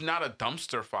 It's not a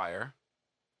dumpster fire.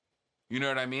 You know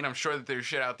what I mean? I'm sure that there's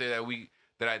shit out there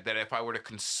that if I were to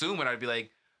consume it, I'd be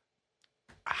like,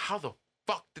 how the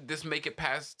fuck did this make it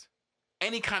past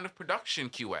any kind of production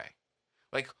QA?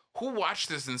 Like, who watched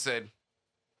this and said,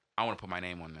 I want to put my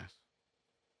name on this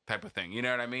type of thing? You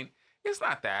know what I mean? It's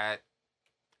not that.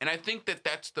 And I think that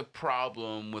that's the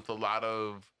problem with a lot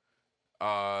of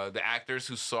the actors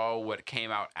who saw what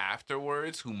came out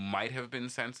afterwards, who might have been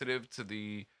sensitive to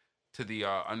the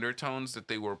undertones that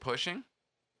they were pushing,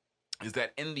 is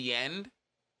that in the end,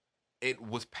 it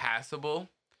was passable,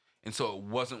 and so it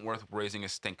wasn't worth raising a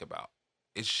stink about.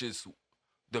 It's just,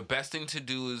 the best thing to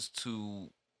do is to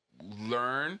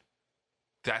learn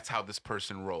that's how this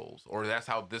person rolls, or that's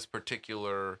how this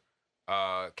particular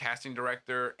casting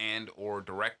director and or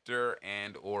director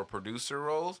and or producer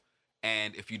rolls.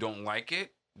 And if you don't like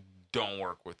it, don't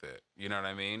work with it. You know what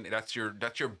I mean? That's your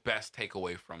best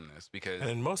takeaway from this, because, and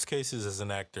in most cases, as an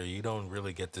actor, you don't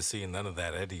really get to see none of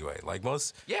that anyway. Like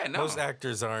most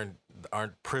actors aren't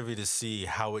privy to see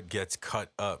how it gets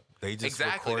cut up They just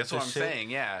exactly. record That's what I'm shit, saying.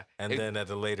 Yeah, and then at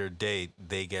a later date,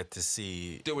 they get to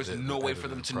see. There was no way for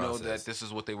them to know process. that this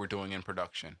is what they were doing in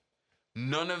production.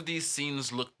 None of these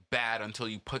scenes look bad until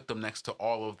you put them next to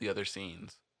all of the other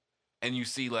scenes, and you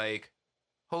see like,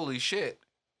 holy shit,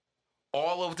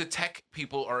 all of the tech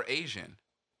people are Asian.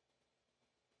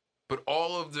 But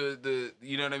all of the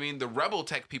you know what I mean? The rebel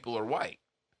tech people are white.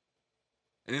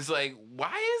 And it's like,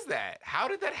 why is that? How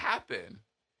did that happen?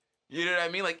 You know what I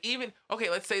mean? Like even okay,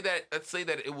 let's say that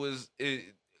it was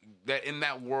that in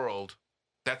that world,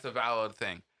 that's a valid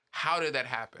thing. How did that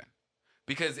happen?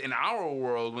 Because in our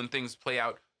world, when things play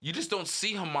out, you just don't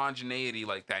see homogeneity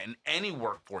like that in any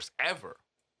workforce ever.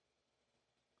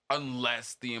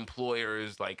 Unless the employer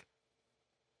is like,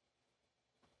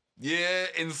 yeah,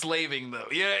 enslaving them.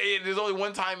 Yeah, there's only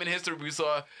one time in history we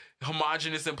saw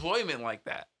homogenous employment like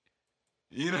that.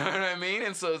 You know what I mean?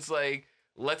 And so it's like,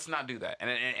 let's not do that.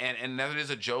 And that is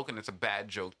a joke, and it's a bad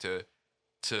joke to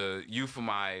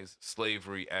euphemize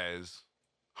slavery as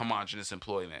homogenous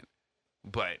employment.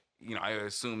 But you know, I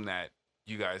assume that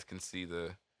you guys can see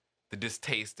the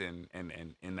distaste in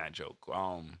that joke.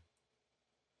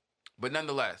 But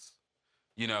nonetheless,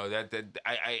 you know that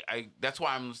I that's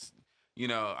why I'm. You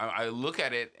know, I look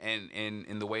at it and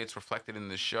in the way it's reflected in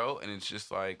the show, and it's just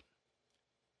like,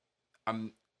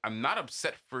 I'm not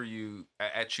upset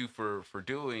at you for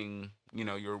doing, you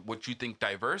know, what you think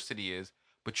diversity is,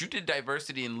 but you did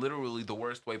diversity in literally the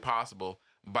worst way possible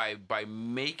by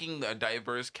making a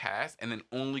diverse cast and then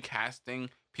only casting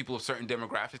people of certain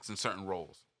demographics in certain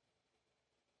roles.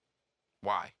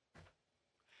 Why?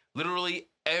 Literally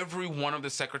every one of the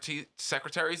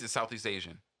secretaries is Southeast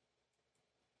Asian.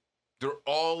 They're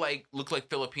all like, look like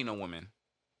Filipino women.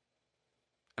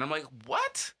 And I'm like,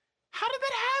 what? How did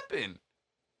that happen?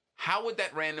 How would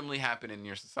that randomly happen in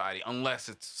your society unless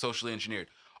it's socially engineered?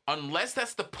 Unless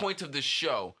that's the point of this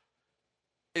show,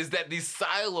 is that these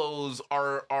silos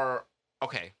are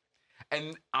okay.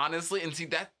 And honestly, and see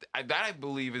that I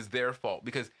believe is their fault,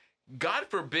 because God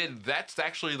forbid that's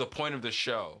actually the point of the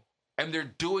show. And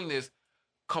they're doing this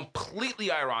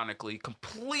completely ironically,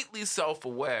 completely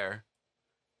self-aware.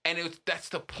 And that's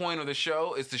the point of the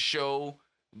show, is to show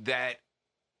that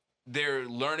they're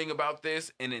learning about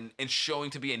this and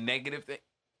showing to be a negative thing.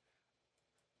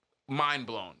 Mind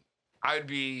blown. I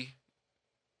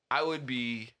would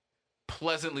be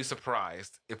pleasantly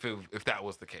surprised if that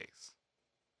was the case.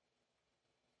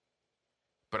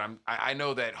 But I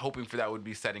know that hoping for that would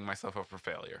be setting myself up for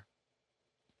failure.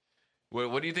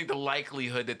 What do you think the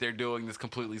likelihood that they're doing this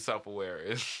completely self-aware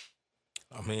is?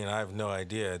 I mean, I have no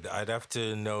idea. I'd have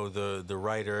to know the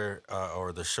writer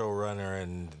or the showrunner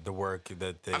and the work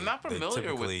that they, I'm not familiar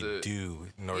typically with do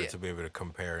in order to be able to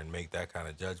compare and make that kind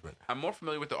of judgment. I'm more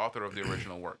familiar with the author of the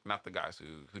original work, not the guys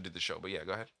who did the show. But yeah,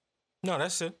 go ahead. No,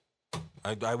 that's it.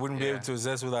 I wouldn't be able to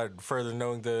assess without further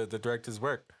knowing the director's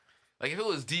work. Like if it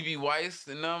was D.B. Weiss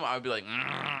and them, I'd be like,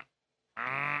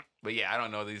 But yeah, I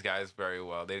don't know these guys very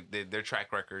well. Their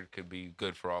track record could be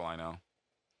good for all I know.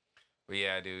 But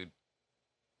yeah, dude.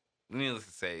 Needless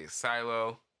to say,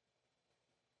 Silo.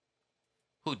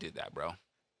 Who did that, bro?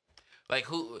 Like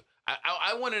who?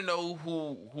 I want to know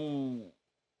who,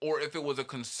 or if it was a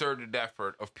concerted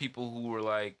effort of people who were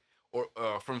like, or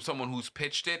from someone who's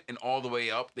pitched it and all the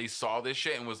way up, they saw this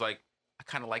shit and was like, I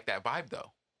kind of like that vibe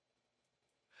though.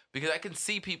 Because I can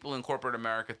see people in corporate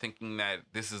America thinking that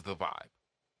this is the vibe.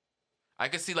 I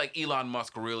could see like Elon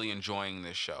Musk really enjoying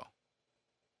this show.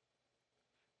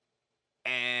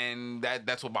 And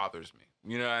that's what bothers me.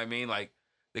 You know what I mean? Like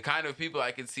the kind of people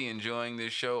I can see enjoying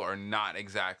this show are not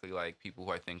exactly like people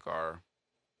who I think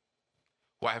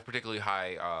who I have particularly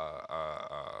high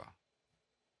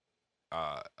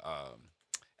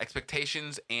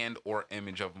expectations and or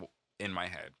image of in my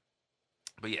head.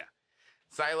 But yeah,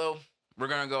 Silo, we're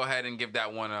gonna go ahead and give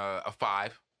that one a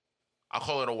 5. I'll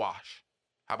call it a wash.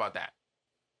 How about that?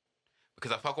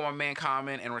 Because I fuck with my man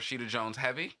Common and Rashida Jones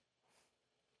heavy.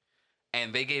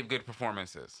 And they gave good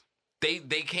performances. They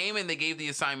came and they gave the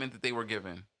assignment that they were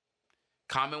given.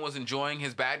 Common was enjoying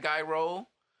his bad guy role,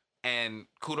 and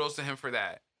kudos to him for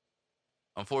that.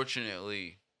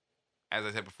 Unfortunately, as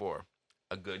I said before,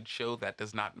 a good show that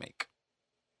does not make.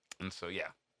 And so,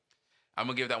 yeah. I'm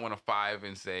going to give that one a 5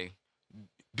 and say,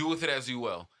 do with it as you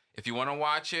will. If you want to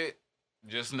watch it,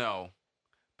 just know,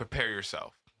 prepare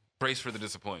yourself. Brace for the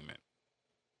disappointment.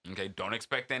 Okay, don't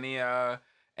expect any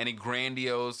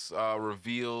grandiose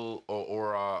reveal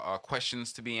or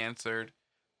questions to be answered.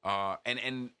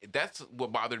 And that's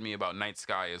what bothered me about Night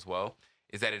Sky as well,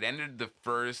 is that it ended the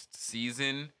first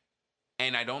season,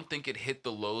 and I don't think it hit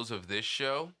the lows of this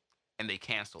show, and they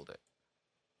canceled it.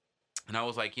 And I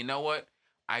was like, you know what?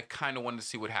 I kind of wanted to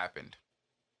see what happened.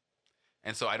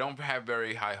 And so I don't have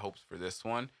very high hopes for this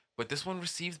one. But this one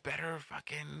receives better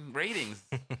fucking ratings.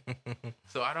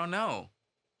 So I don't know.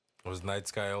 Was Night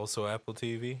Sky also Apple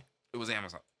TV? It was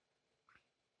Amazon.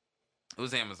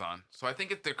 So I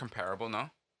think they're comparable, no?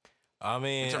 I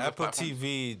mean, Apple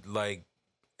TV, like,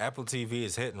 Apple TV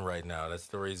is hitting right now. That's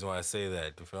the reason why I say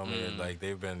that. You feel me? Like,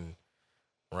 they've been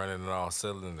running on all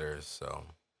cylinders, so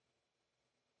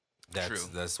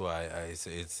that's why I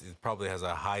say it probably has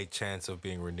a high chance of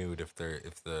being renewed if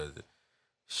the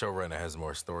showrunner has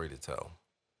more story to tell.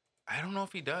 I don't know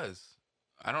if he does.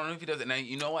 And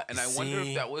you know what? And I wonder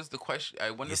if that was the question.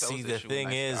 I wonder if that was the issue. The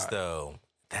thing is, though,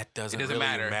 that doesn't really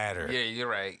matter. Yeah, you're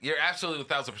right. You're absolutely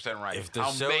 1,000% right. If the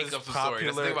show is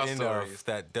popular enough,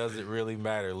 that doesn't really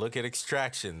matter. Look at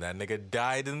Extraction. That nigga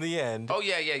died in the end. Oh,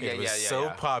 yeah. It was so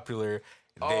popular.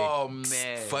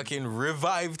 They fucking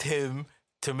revived him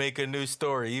to make a new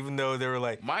story, even though they were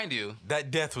like... Mind you... That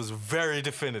death was very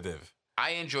definitive.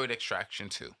 I enjoyed Extraction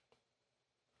too.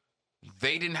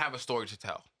 They didn't have a story to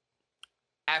tell.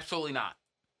 Absolutely not.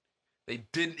 They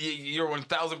didn't. You're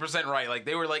 1,000% right. Like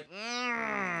they were like,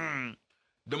 them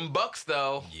Bucks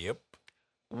though. Yep.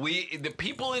 The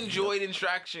people enjoyed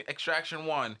Extraction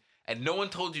 1, and no one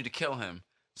told you to kill him.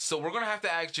 So we're gonna have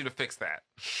to ask you to fix that.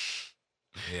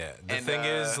 Yeah. The thing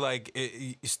is, like,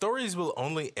 stories will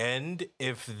only end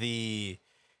if the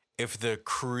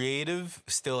creative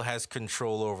still has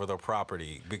control over the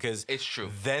property, because it's true.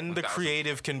 Then the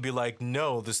creative can be like,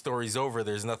 no, the story's over.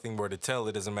 There's nothing more to tell.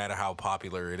 It doesn't matter how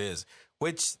popular it is,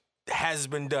 which has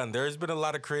been done. There's been a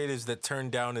lot of creatives that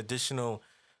turned down additional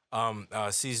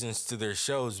seasons to their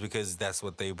shows because that's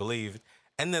what they believed.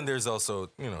 And then there's also,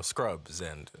 Scrubs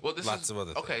and lots of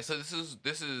other things. Okay, so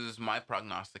this is my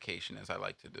prognostication, as I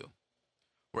like to do.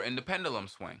 We're in the pendulum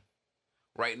swing.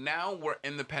 Right now, we're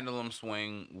in the pendulum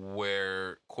swing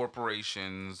where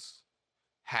corporations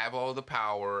have all the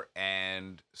power,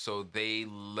 and so they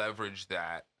leverage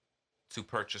that to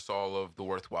purchase all of the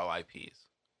worthwhile IPs.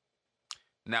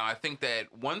 Now, I think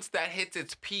that once that hits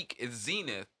its peak, its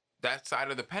zenith, that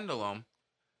side of the pendulum,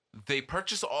 they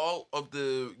purchase all of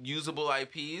the usable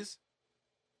IPs,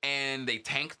 and they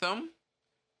tank them.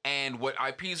 And what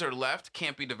IPs are left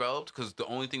can't be developed because the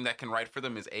only thing that can write for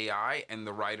them is AI, and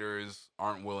the writers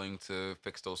aren't willing to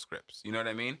fix those scripts. You know what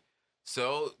I mean?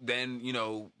 So then,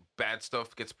 bad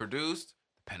stuff gets produced.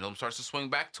 The pendulum starts to swing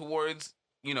back towards,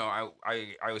 I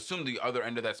assume the other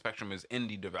end of that spectrum is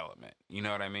indie development. You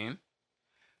know what I mean?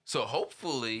 So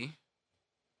hopefully,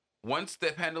 once the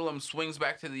pendulum swings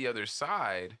back to the other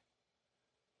side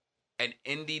and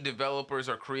indie developers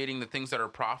are creating the things that are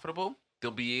profitable,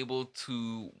 they'll be able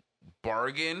to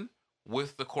bargain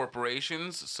with the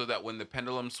corporations so that when the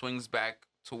pendulum swings back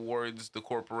towards the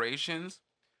corporations,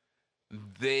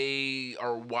 they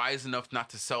are wise enough not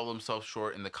to sell themselves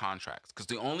short in the contracts. Because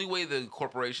the only way the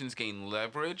corporations gain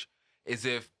leverage is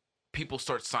if people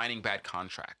start signing bad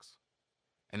contracts.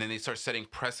 And then they start setting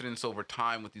precedents over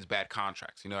time with these bad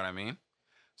contracts. You know what I mean?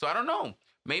 So I don't know.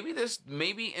 Maybe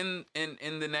in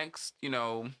the next,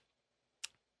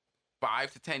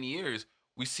 5 to 10 years,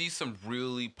 we see some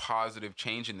really positive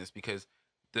change in this, because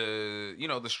the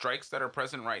strikes that are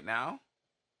present right now,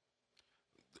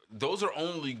 those are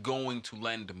only going to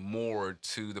lend more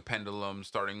to the pendulum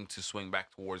starting to swing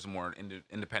back towards more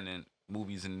independent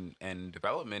movies and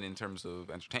development in terms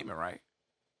of entertainment, right?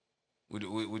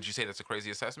 Would you say that's a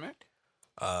crazy assessment?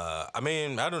 I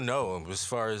mean, I don't know as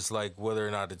far as like whether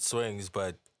or not it swings,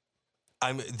 but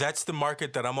that's the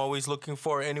market that I'm always looking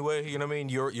for anyway. You know what I mean?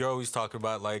 You're always talking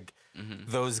about like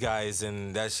those guys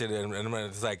and that shit, and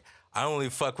it's like I only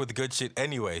fuck with good shit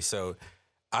anyway. So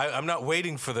I'm not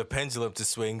waiting for the pendulum to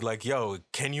swing. Like, yo,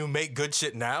 can you make good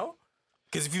shit now?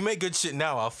 Because if you make good shit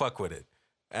now, I'll fuck with it.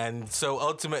 And so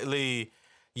ultimately,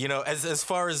 as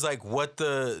far as like what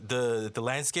the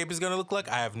landscape is gonna look like,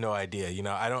 I have no idea.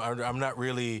 I'm not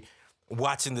really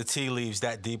watching the tea leaves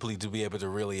that deeply to be able to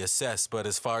really assess. But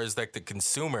as far as like the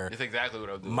consumer, that's exactly what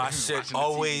I'm doing. My shit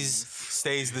always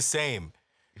stays the same.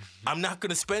 I'm not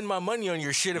gonna spend my money on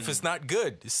your shit if it's not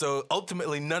good. So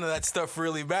ultimately, none of that stuff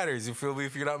really matters. You feel me?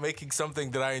 If you're not making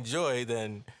something that I enjoy,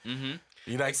 then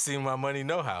you're not seeing my money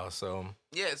no how. So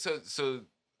yeah. So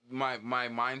my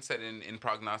mindset in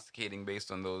prognosticating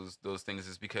based on those things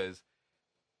is because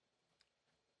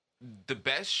the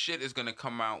best shit is gonna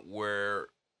come out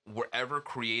wherever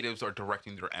creatives are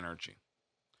directing their energy.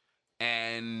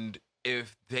 And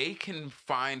if they can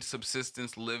find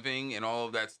subsistence living and all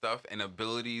of that stuff and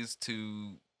abilities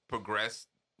to progress,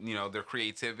 their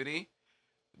creativity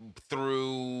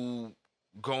through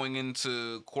going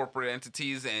into corporate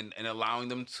entities and allowing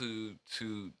them to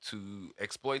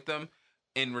exploit them,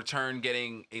 in return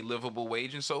getting a livable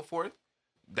wage and so forth.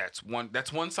 That's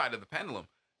one side of the pendulum.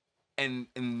 And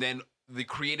then the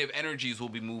creative energies will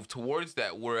be moved towards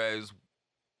that. Whereas,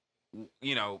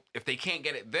 if they can't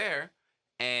get it there,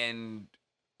 and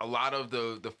a lot of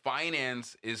the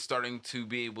finance is starting to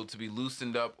be able to be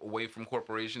loosened up away from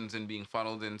corporations and being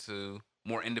funneled into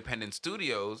more independent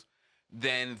studios,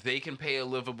 then they can pay a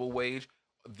livable wage.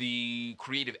 The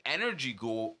creative energy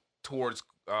goes towards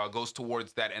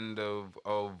that end of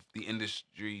the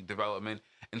industry development.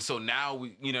 And so now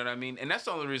we, you know what I mean? And that's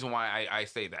the only reason why I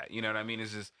say that, you know what I mean?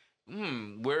 Is just,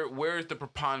 where is the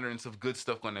preponderance of good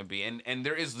stuff going to be? And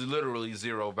there is literally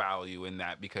zero value in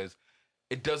that, because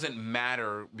it doesn't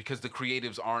matter, because the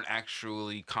creatives aren't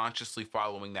actually consciously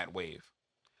following that wave.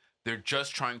 They're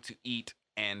just trying to eat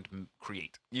and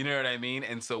create. You know what I mean?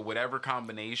 And so whatever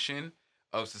combination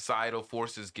of societal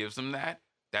forces gives them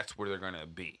that's where they're going to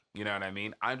be. You know what I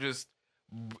mean? I'm just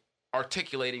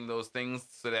articulating those things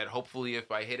so that hopefully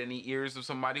if I hit any ears of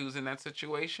somebody who's in that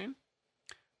situation,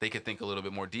 they could think a little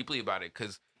bit more deeply about it.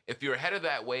 Because if you're ahead of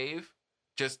that wave,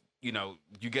 just, you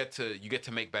get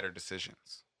to make better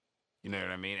decisions. You know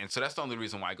what I mean? And so that's the only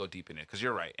reason why I go deep in it, because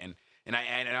you're right. And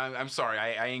I'm sorry,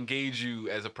 I engage you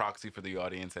as a proxy for the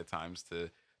audience at times to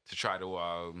try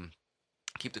to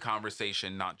keep the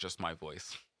conversation, not just my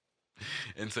voice.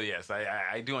 And so, yes,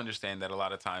 I do understand that a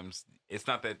lot of times it's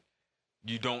not that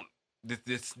you don't,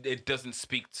 it doesn't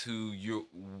speak to you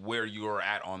where you're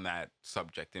at on that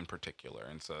subject in particular.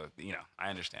 And so, I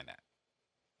understand that.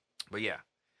 But yeah,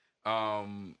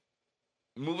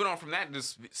 moving on from that,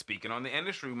 just speaking on the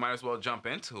industry, we might as well jump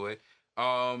into it.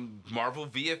 Marvel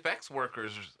VFX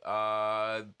workers,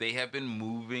 they have been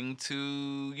moving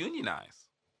to unionize,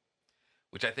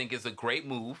 which I think is a great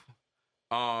move.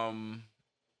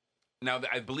 Now,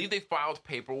 I believe they filed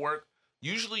paperwork.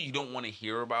 Usually you don't want to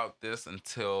hear about this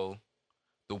until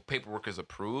the paperwork is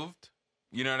approved.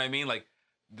 You know what I mean? Like,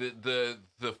 the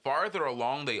farther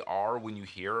along they are when you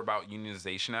hear about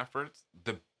unionization efforts,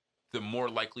 the more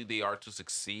likely they are to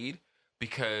succeed,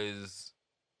 because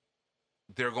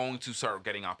they're going to start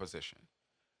getting opposition.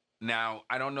 Now,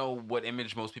 I don't know what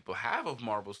image most people have of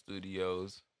Marvel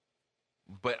Studios,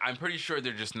 but I'm pretty sure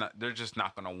they're just not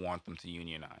going to want them to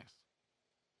unionize,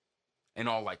 in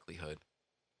all likelihood.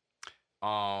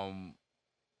 And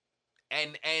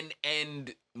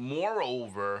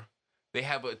moreover, they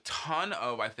have a ton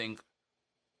of, I think,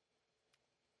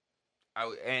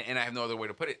 and I have no other way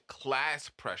to put it, class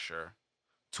pressure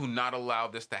to not allow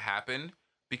this to happen,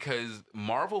 because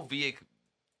Marvel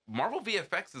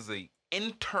VFX is a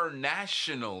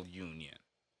international union.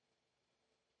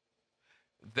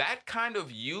 That kind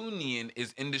of union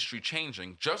is industry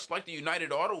changing, just like the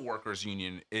United Auto Workers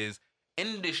Union is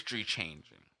industry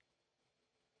changing.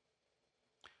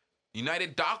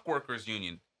 United Dock Workers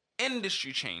Union,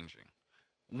 industry changing.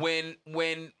 When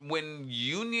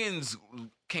unions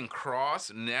can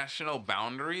cross national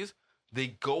boundaries, they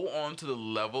go on to the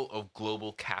level of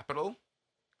global capital,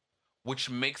 which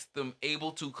makes them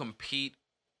able to compete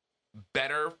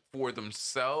better for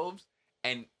themselves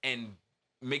and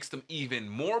makes them even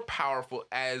more powerful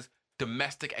as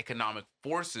domestic economic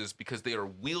forces, because they are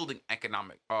wielding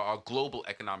global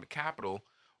economic capital,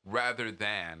 rather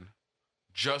than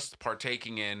just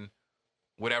partaking in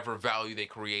whatever value they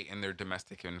create in their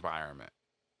domestic environment.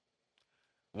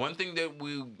 One thing that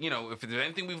if there's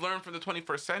anything we've learned from the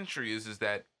 21st century is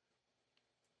that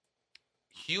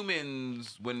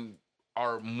humans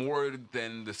are more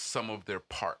than the sum of their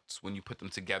parts when you put them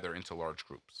together into large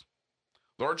groups.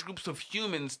 Large groups of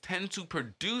humans tend to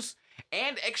produce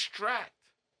and extract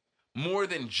more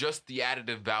than just the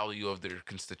additive value of their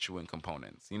constituent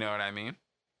components. You know what I mean?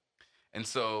 And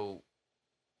so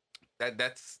that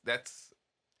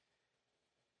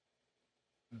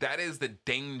is the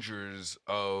dangers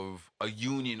of a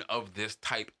union of this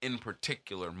type in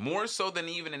particular, more so than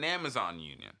even an Amazon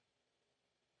union,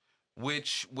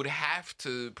 which would have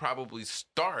to probably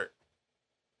start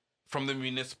from the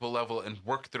municipal level and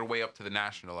work their way up to the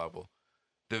national level.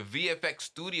 The VFX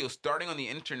studio, starting on the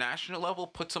international level,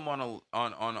 puts them on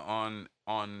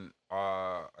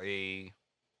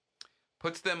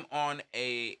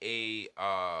a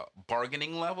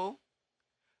bargaining level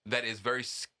that is very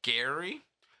scary,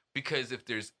 because if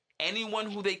there's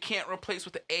anyone who they can't replace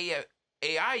with the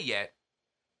AI yet,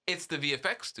 it's the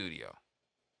VFX studio.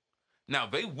 Now,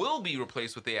 they will be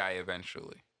replaced with AI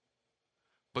eventually.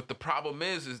 But the problem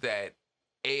is that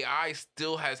AI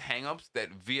still has hangups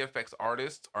that VFX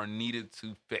artists are needed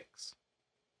to fix.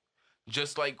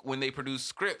 Just like when they produce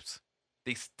scripts,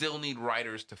 they still need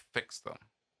writers to fix them.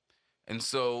 And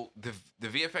so the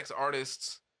VFX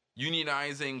artists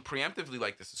unionizing preemptively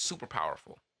like this is super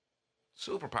powerful.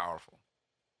 Super powerful.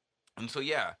 And so,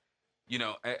 yeah, you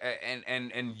know,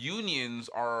 and unions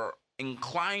are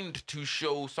inclined to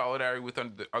show solidarity with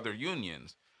other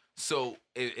unions. So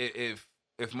if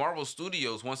Marvel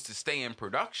Studios wants to stay in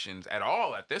productions at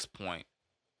all at this point,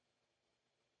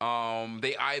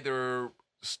 they either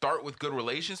start with good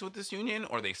relations with this union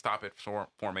or they stop at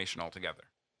formation altogether,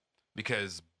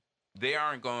 because they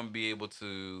aren't going to be able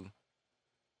to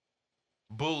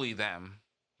bully them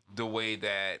the way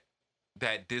that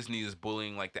Disney is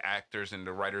bullying like the actors and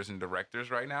the writers and directors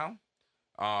right now,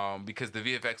 because the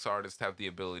VFX artists have the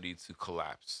ability to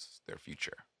collapse their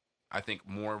future, I think,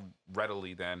 more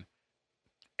readily than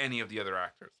any of the other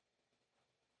actors.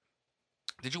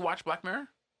 Did you watch Black Mirror?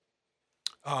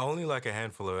 Only like a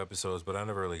handful of episodes, but I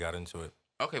never really got into it.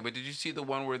 Okay, but did you see the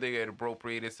one where they had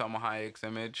appropriated Salma Hayek's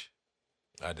image?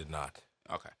 I did not.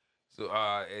 Okay. So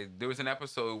there was an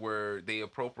episode where they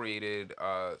appropriated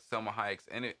Salma Hayek's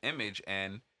image,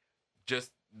 and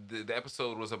just the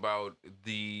episode was about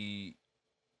the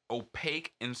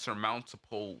opaque,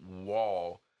 insurmountable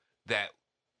wall that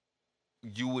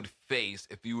you would face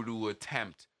if you were to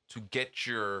attempt to get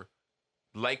your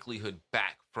likelihood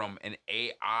back from an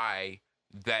AI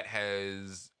that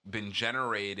has been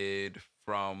generated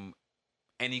from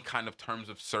any kind of terms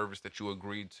of service that you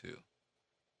agreed to.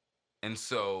 And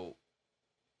so,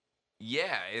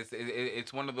 yeah,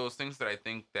 it's one of those things that I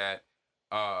think that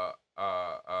the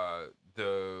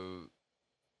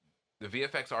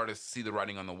VFX artists see the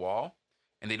writing on the wall,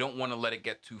 and they don't want to let it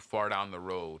get too far down the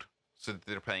road, so that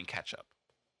they're playing catch up,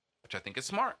 which I think is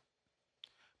smart.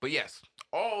 But yes,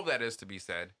 all that is to be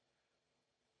said,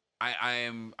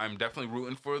 I'm definitely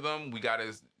rooting for them. We got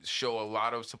to show a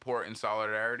lot of support and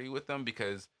solidarity with them,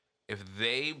 because if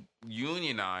they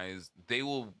unionize, they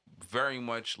will very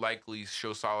much likely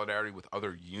show solidarity with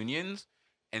other unions,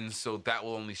 and so that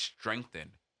will only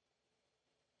strengthen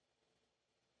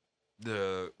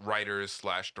the writers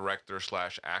 / directors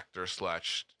 / actors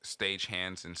 / stage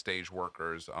hands and stage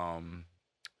workers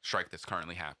strike that's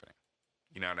currently happening.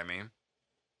 You know what I mean?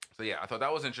 So yeah, I thought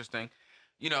that was interesting.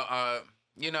 You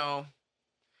know,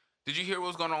 did you hear what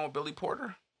was going on with Billy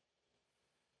Porter?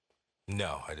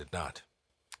 No, I did not.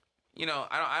 You know,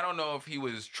 I don't know if he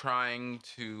was trying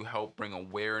to help bring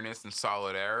awareness and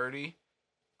solidarity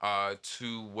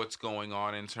to what's going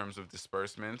on in terms of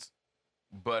disbursements,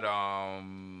 but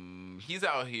he's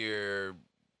out here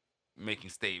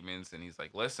making statements, and he's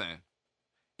like, listen,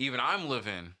 even I'm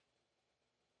living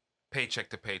paycheck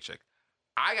to paycheck.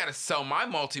 I gotta sell my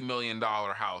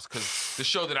multi-million-dollar house because the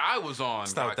show that I was on.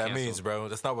 That's not what that means, bro.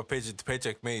 That's not what paycheck to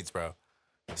paycheck means, bro.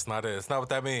 That's not it. That's not what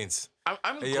that means.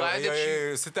 I'm glad that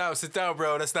you sit down,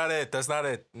 bro. That's not it. That's not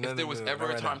it. If there was ever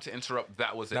a time to interrupt,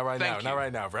 that was it. Not right now. Not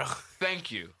right now, bro.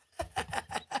 Thank you.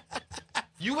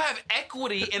 You have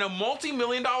equity in a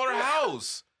multi-million-dollar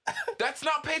house. That's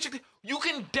not paycheck. You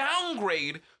can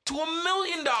downgrade to $1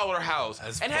 million house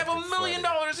and have $1 million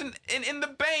in the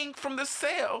bank from the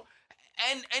sale.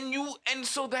 And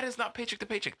so that is not paycheck to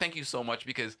paycheck. Thank you so much,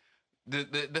 because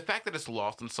the fact that it's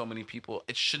lost on so many people,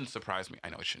 it shouldn't surprise me. I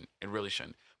know it shouldn't. It really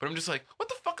shouldn't. But I'm just like, what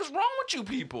the fuck is wrong with you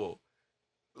people?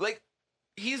 Like,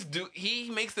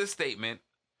 he makes this statement.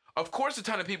 Of course, a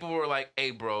ton of people were like,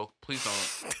 hey, bro, please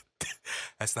don't.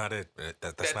 That's not it.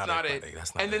 That's not it. Buddy.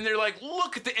 That's not and then they're like,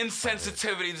 look at the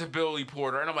insensitivity to Billy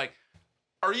Porter. And I'm like,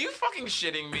 are you fucking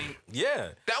shitting me? Yeah.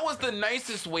 That was the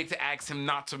nicest way to ask him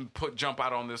not to jump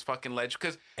out on this fucking ledge,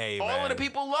 because all of the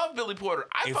people love Billy Porter.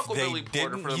 I fuck with Billy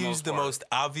Porter for the most part. If they use the most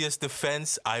obvious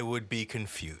defense, I would be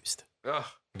confused. Ugh.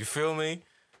 You feel me?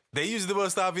 They use the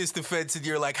most obvious defense, and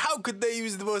you're like, how could they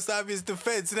use the most obvious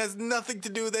defense? It has nothing to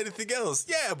do with anything else.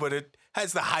 Yeah, but it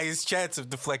has the highest chance of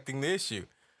deflecting the issue.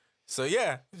 So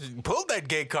yeah, pull that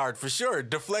gay card for sure.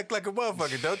 Deflect like a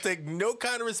motherfucker. Don't take no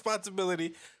kind of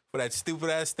responsibility for that stupid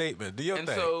ass statement. Do your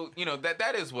thing. So, you know,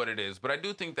 that is what it is. But I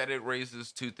do think that it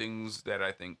raises two things that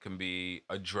I think can be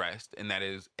addressed. And that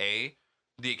is, A,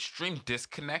 the extreme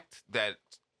disconnect that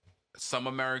some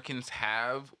Americans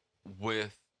have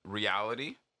with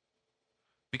reality.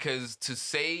 Because to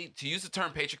use the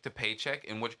term paycheck to paycheck,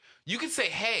 in which you could say,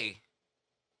 hey,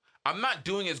 I'm not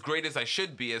doing as great as I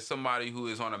should be as somebody who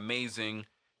is on amazing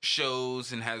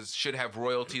shows and should have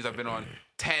royalties. I've been on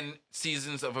 10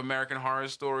 seasons of American Horror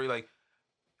Story. Like,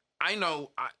 I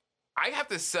know I have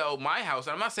to sell my house.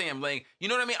 And I'm not saying I'm laying, you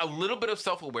know what I mean? A little bit of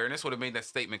self-awareness would have made that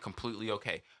statement completely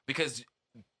okay. Because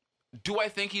do I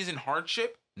think he's in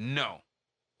hardship? No.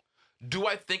 Do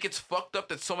I think it's fucked up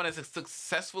that someone as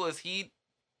successful as he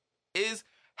is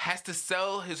has to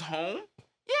sell his home?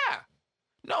 Yeah.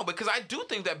 No, because I do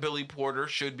think that Billy Porter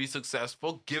should be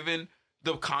successful given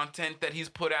the content that he's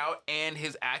put out and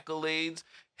his accolades,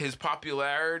 his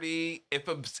popularity.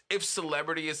 If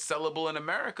celebrity is sellable in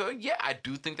America, yeah, I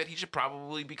do think that he should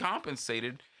probably be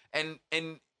compensated. And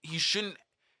he shouldn't,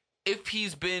 if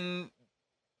he's been,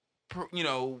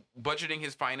 budgeting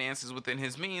his finances within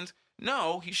his means,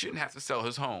 no, he shouldn't have to sell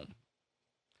his home.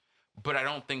 But I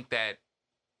don't think that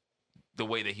the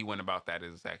way that he went about that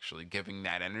is actually giving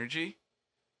that energy.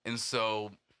 And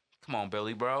so, come on,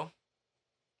 Billy, bro.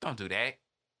 Don't do that.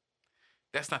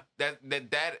 That's not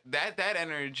that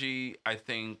energy, I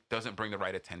think, doesn't bring the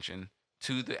right attention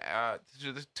to the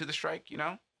strike,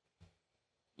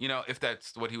 if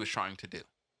that's what he was trying to do.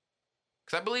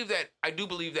 Because I do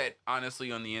believe that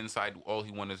honestly on the inside, all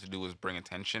he wanted to do was bring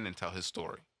attention and tell his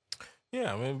story.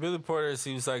 Yeah, I mean, Billy Porter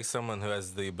seems like someone who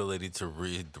has the ability to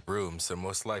read the room, so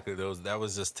most likely that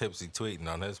was just tipsy tweeting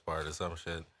on his part or some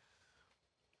shit.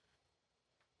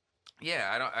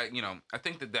 Yeah, I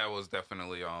think that was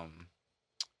definitely I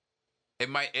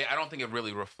don't think it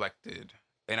really reflected,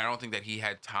 and I don't think that he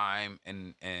had time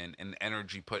and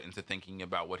energy put into thinking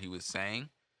about what he was saying,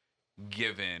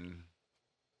 given,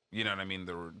 you know what I mean,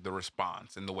 the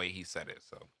response and the way he said it.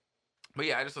 So, but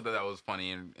yeah, I just thought that was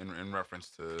funny in reference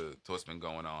to what's been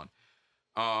going on.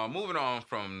 Moving on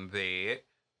from there,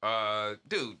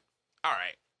 dude. All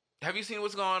right, have you seen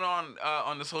what's going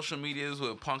on the social medias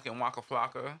with Punk and Waka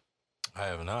Flocka? I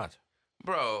have not.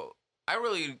 Bro,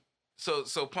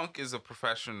 so Punk is a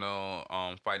professional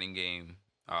fighting game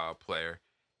player,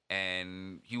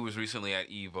 and he was recently at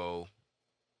EVO,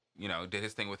 did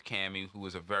his thing with Cammy, who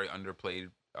was a very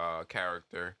underplayed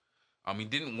character. He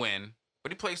didn't win,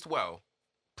 but he placed well.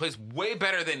 Plays way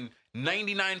better than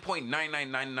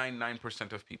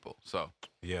 99.99999% of people. So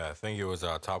yeah, I think it was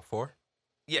top 4.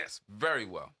 Yes, very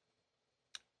well.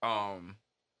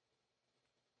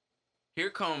 Here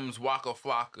comes Waka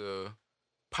Flocka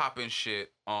popping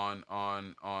shit on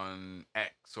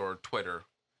X or Twitter.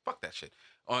 Fuck that shit.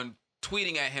 On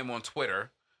tweeting at him on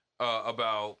Twitter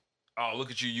about, oh,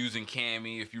 look at you using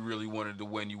Cammy. If you really wanted to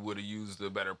win, you would have used a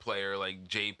better player like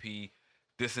JP,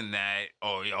 this and that.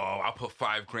 Oh, yo, I'll put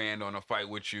 $5,000 on a fight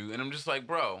with you. And I'm just like,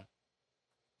 bro,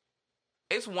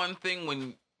 it's one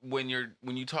thing when you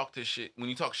talk shit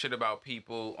about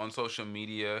people on social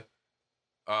media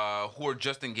who are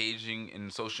just engaging in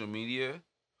social media,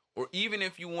 or even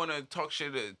if you want to talk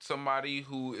shit to somebody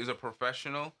who is a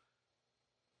professional,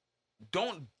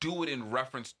 don't do it in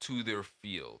reference to their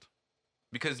field,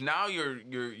 because now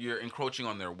you're encroaching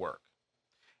on their work.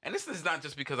 And this is not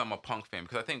just because I'm a Punk fan,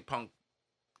 because I think Punk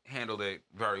handled it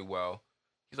very well.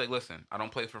 He's like, listen, I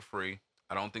don't play for free.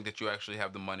 I don't think that you actually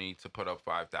have the money to put up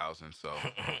 $5,000, so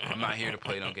I'm not here to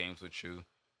play no games with you.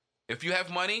 If you have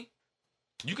money,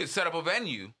 you can set up a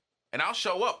venue, and I'll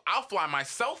show up. I'll fly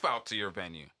myself out to your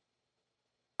venue.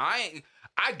 I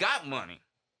got money.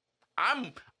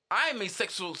 I'm a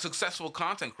successful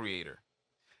content creator.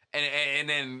 And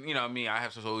then, me, I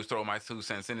have to always throw my 2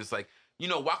 cents in. It's like,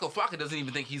 Waka Flocka doesn't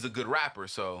even think he's a good rapper,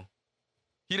 so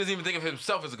he doesn't even think of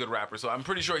himself as a good rapper, so I'm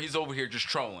pretty sure he's over here just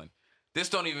trolling.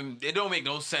 It don't make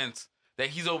no sense that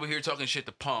he's over here talking shit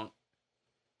to Punk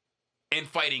in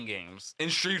fighting games, in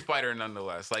Street Fighter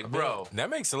nonetheless. Like, bro. That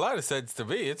makes a lot of sense to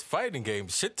me. It's fighting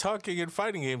games. Shit talking and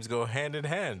fighting games go hand in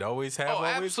hand. Always have,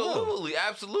 always will.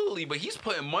 Absolutely. But he's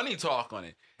putting money talk on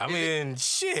it.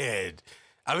 Shit.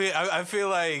 I feel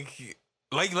like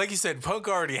you said, Punk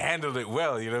already handled it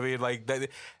well. You know what I mean? Like, that,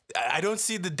 I don't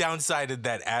see the downside of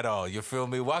that at all. You feel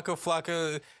me? Waka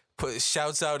Flocka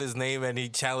shouts out his name and he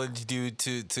challenged you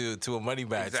to a money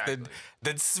match. Exactly.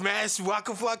 Then smash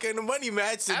Waka Flocka in a money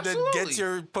match and then get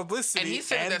your publicity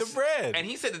and the bread. And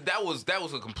he said that was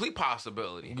a complete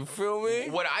possibility. You feel me?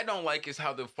 What I don't like is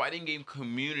how the fighting game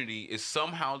community is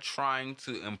somehow trying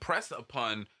to impress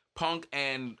upon Punk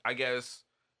and, I guess,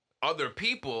 other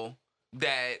people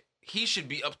that he should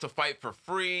be up to fight for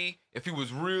free. If he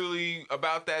was really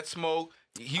about that smoke,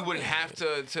 he wouldn't have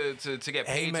to get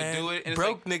paid to do it. And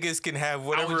broke niggas can have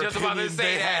whatever opinions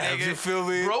they have. Nigga. You feel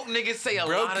me? Broke niggas say a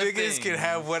lot of things. Broke niggas can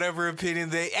have whatever opinion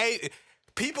they... Hey,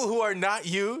 people who are not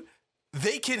you,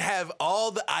 they can have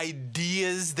all the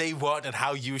ideas they want on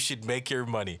how you should make your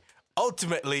money.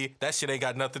 Ultimately, that shit ain't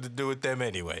got nothing to do with them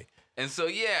anyway. And so,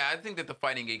 yeah, I think that the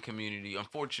fighting game community,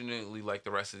 unfortunately, like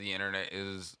the rest of the internet,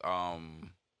 is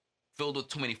filled with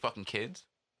too many fucking kids.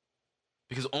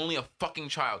 Because only a fucking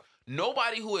child...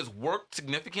 Nobody who has worked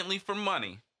significantly for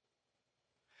money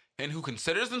and who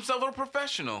considers themselves a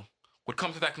professional would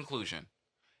come to that conclusion.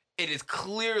 It is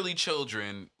clearly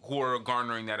children who are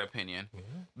garnering that opinion.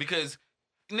 Mm-hmm. Because,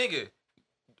 nigga,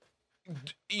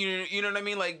 You know what I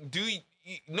mean? Like,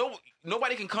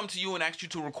 nobody can come to you and ask you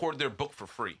to record their book for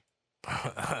free. It's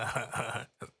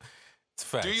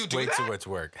facts. Do you do way that? Too much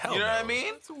work. Hell you know no. what I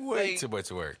mean? It's way too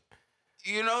much work.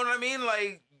 You know what I mean?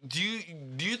 Like, do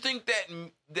you think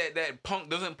that Punk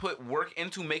doesn't put work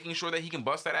into making sure that he can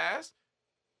bust that ass?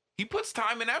 He puts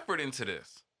time and effort into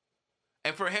this.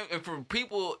 And for him, and for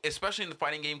people, especially in the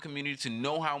fighting game community, to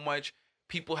know how much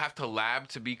people have to lab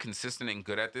to be consistent and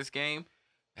good at this game,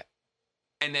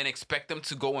 and then expect them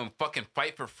to go and fucking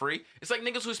fight for free. It's like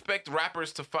niggas who expect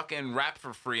rappers to fucking rap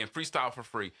for free and freestyle for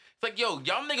free. It's like, yo,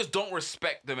 y'all niggas don't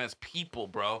respect them as people,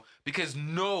 bro, because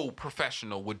no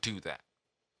professional would do that.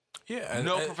 Yeah.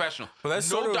 No professional. Well,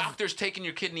 that's no doctor's taking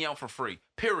your kidney out for free,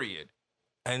 period.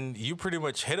 And you pretty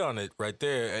much hit on it right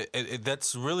there.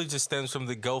 That's really just stems from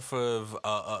the gulf of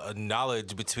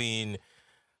knowledge between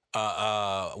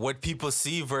what people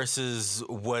see versus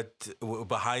what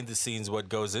behind the scenes, what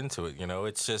goes into it. You know,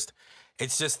 it's just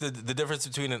the difference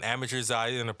between an amateur's eye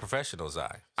and a professional's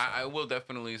eye. So. I will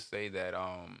definitely say that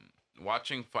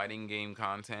watching fighting game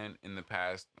content in the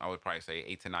past, I would probably say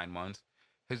 8 to 9 months,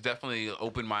 has definitely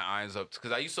opened my eyes up,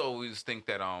 because I used to always think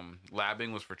that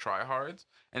labbing was for tryhards,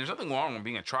 and there's nothing wrong with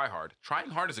being a tryhard. Trying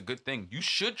hard is a good thing. You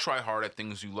should try hard at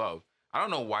things you love. I don't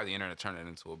know why the internet turned it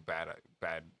into a bad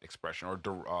expression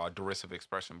or derisive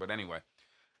expression, but anyway,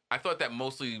 I thought that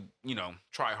mostly,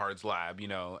 tryhards lab,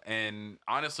 and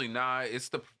honestly, it's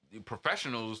the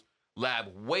professionals lab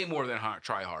way more than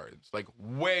tryhards, like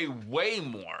way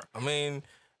more. I mean,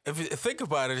 if you think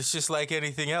about it, it's just like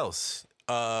anything else.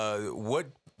 What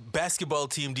basketball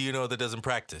team do you know that doesn't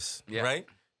practice? Yeah. Right?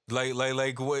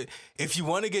 Like what? If you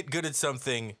want to get good at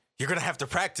something, you're gonna have to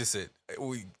practice it.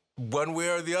 One way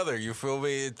or the other, you feel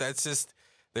me? That's just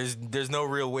there's no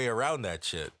real way around that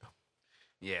shit.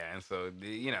 Yeah, and so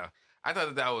I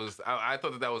thought that was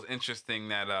interesting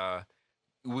that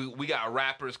we got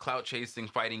rappers, clout chasing,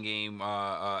 fighting game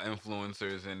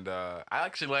influencers, and I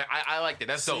liked it.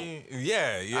 That's dope.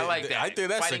 Yeah, I like that. I think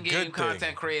that's fighting a good game thing.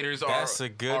 Content creators are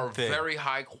very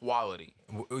high quality.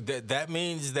 That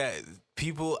means that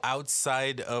people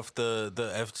outside of the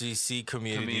FGC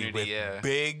community with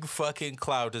big fucking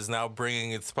clout is now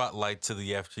bringing its spotlight to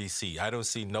the FGC. I don't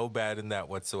see no bad in that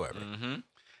whatsoever. Mm-hmm.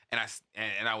 I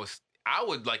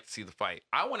would like to see the fight.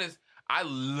 I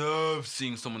love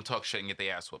seeing someone talk shit and get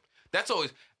their ass whooped. That's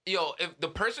always, if the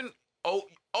person,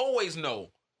 always know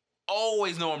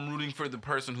I'm rooting for the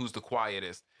person who's the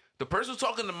quietest. The person who's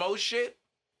talking the most shit,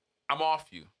 I'm off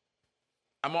you.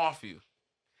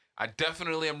 I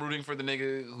definitely am rooting for the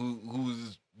nigga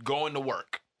who's going to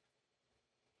work,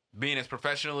 being as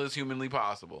professional as humanly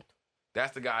possible.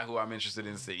 That's the guy who I'm interested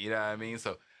in seeing. You know what I mean?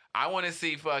 So I want to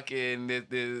see fucking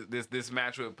this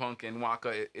match with Punk and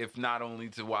Waka, if not only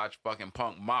to watch fucking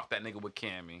Punk mop that nigga with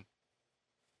Cammy.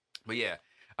 But yeah,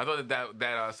 I thought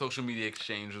that social media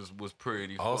exchange was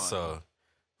pretty fun. Also,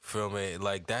 feel me?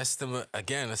 Like that's the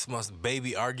most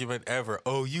baby argument ever.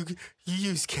 Oh, you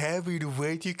use Cammy to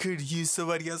win. You could use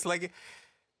somebody else. Like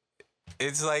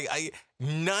it's like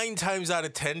 9 times out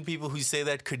of 10 people who say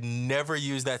that could never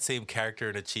use that same character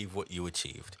and achieve what you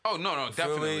achieved. Oh no,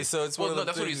 definitely. So it's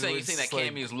that's what he's saying. He's saying that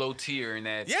Cammy is low tier and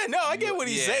that. Yeah, no, I get what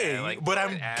he's saying, but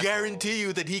I'm guarantee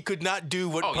you that he could not do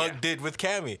what Punk did with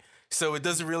Cammy. So it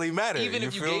doesn't really matter. Even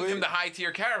if you gave him the high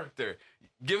tier character.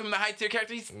 Give him the high tier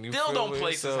character, he still don't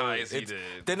place as high as he did.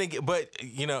 Then again, but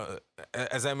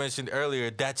as I mentioned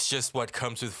earlier, that's just what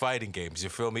comes with fighting games. You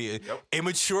feel me? Yep.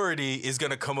 Immaturity is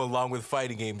gonna come along with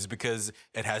fighting games because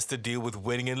it has to deal with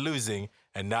winning and losing,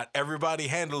 and not everybody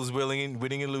handles winning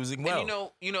and losing well. And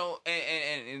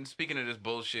and speaking of this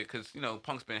bullshit, because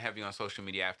Punk's been heavy on social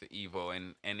media after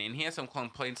Evo, and he had some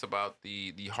complaints about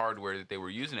the hardware that they were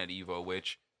using at Evo,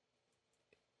 which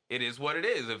it is what it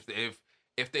is.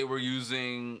 If they were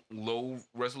using low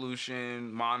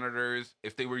resolution monitors,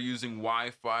 if they were using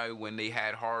Wi-Fi when they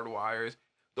had hard wires,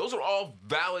 those are all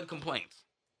valid complaints.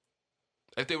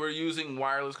 If they were using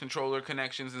wireless controller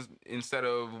connections instead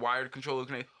of wired controller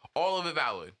connections, all of it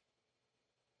valid.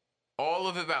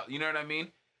 You know what I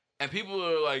mean? And people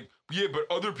are like, yeah,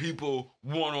 but other people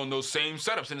won on those same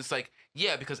setups. And it's like,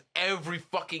 yeah, because every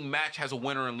fucking match has a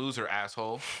winner and loser,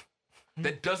 asshole.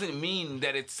 That doesn't mean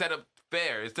that it's set up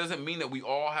fair. It doesn't mean that we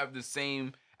all have the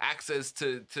same access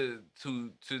to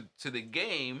the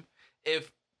game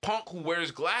if Punk, who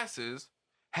wears glasses,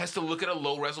 has to look at a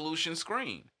low resolution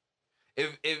screen.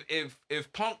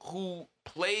 If Punk, who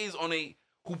plays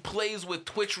with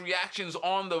Twitch reactions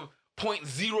on the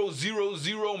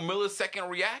 0.000 millisecond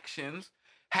reactions,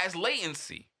 has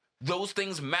latency. Those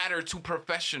things matter to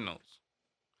professionals.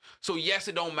 So yes,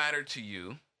 it don't matter to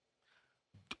you.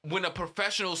 when a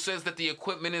professional says that the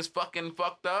equipment is fucking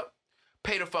fucked up,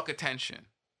 pay the fuck attention.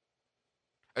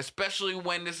 Especially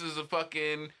when this is a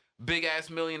fucking big ass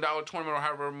 $1 million tournament or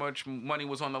however much money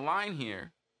was on the line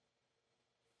here.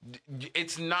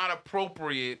 It's not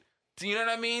appropriate. Do you know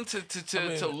what I mean?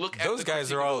 To look at those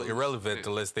guys are all irrelevant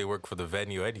unless they work for the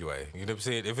venue anyway. You know what I'm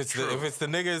saying? If it's the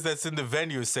niggas that's in the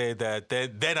venue saying that,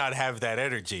 they not have that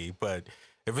energy. But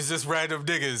if it's just random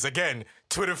niggas, again,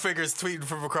 Twitter figures tweeting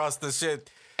from across the shit.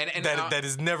 That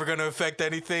is never gonna affect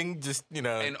anything. Just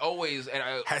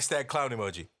hashtag clown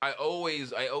emoji. I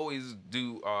always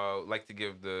do like to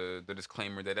give the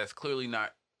disclaimer that that's clearly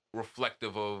not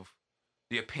reflective of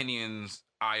the opinions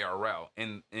IRL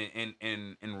in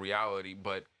reality.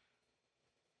 But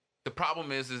the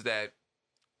problem is that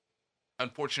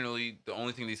unfortunately the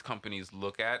only thing these companies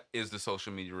look at is the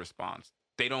social media response.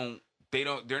 They're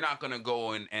not gonna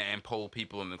go and poll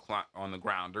people on the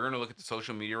ground. They're gonna look at the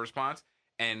social media response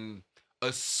and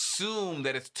assume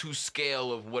that it's to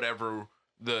scale of whatever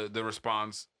the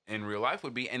response in real life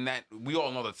would be, and that we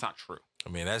all know that's not true. I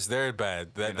mean, that's their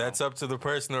bad. That's up to the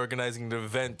person organizing the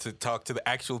event to talk to the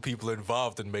actual people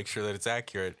involved and make sure that it's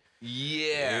accurate.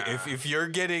 Yeah. If you're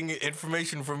getting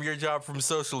information from your job from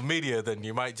social media, then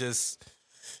you might just.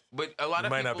 But a lot of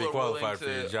might people not be qualified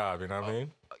for your job. You know what I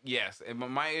mean? Yes, and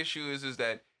my issue is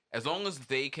that as long as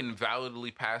they can validly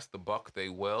pass the buck, they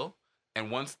will. And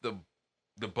once the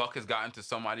buck has gotten to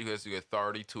somebody who has the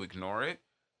authority to ignore it,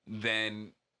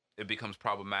 then it becomes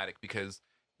problematic because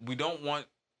we don't want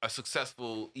a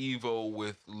successful Evo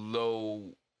with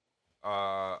low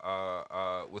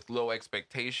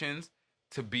expectations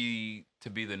to be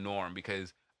the norm,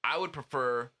 because I would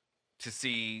prefer to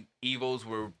see Evos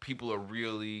where people are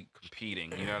really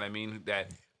competing. You know what I mean?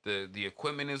 That the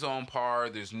equipment is on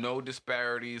par. There's no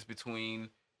disparities between,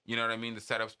 you know what I mean, the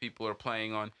setups people are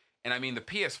playing on. And I mean, the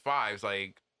PS5s,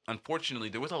 like, unfortunately,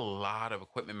 there was a lot of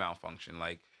equipment malfunction.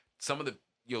 Like, some of the,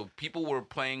 people were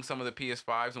playing some of the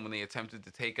PS5s, and when they attempted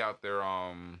to take out their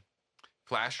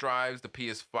flash drives, the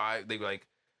PS5,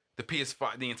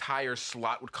 the entire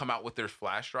slot would come out with their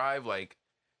flash drive. Like,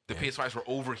 the PS5s were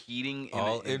overheating.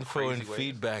 All info and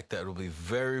feedback that will be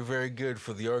very, very good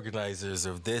for the organizers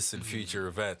of this and future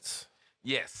events.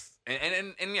 Yes.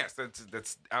 And yes,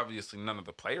 that's obviously none of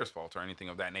the players' fault or anything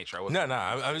of that nature.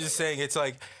 I'm just saying it's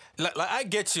like I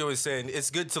get you saying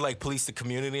it's good to like police the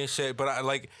community and shit, but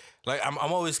I'm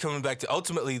always coming back to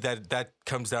ultimately that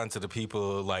comes down to the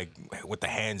people like with the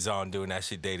hands on doing that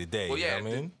shit day to day. Well, yeah, you know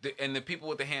what I mean? And the people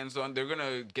with the hands on, they're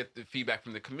gonna get the feedback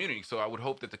from the community. So I would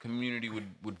hope that the community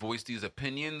would voice these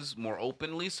opinions more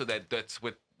openly, so that's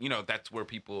where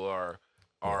people are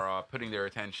putting their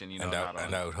attention, and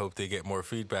I would hope they get more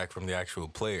feedback from the actual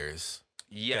players.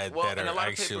 Yeah, that are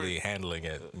actually handling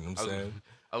it. You know what I'm saying?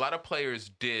 A lot of players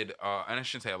did, and I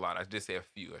shouldn't say a lot. I did say a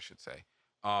few. I should say,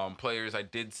 players I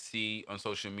did see on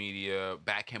social media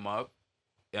back him up,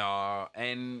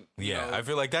 and I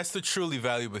feel like that's the truly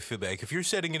valuable feedback. If you're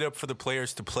setting it up for the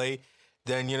players to play,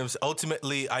 then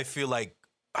ultimately I feel like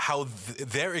how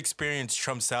their experience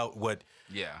trumps out what.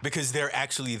 Yeah. Because they're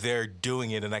actually there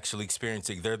doing it and actually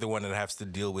experiencing. They're the one that has to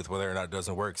deal with whether or not it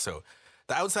doesn't work. So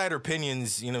the outsider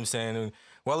opinions, you know what I'm saying?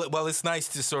 While it's nice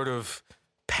to sort of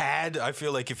pad, I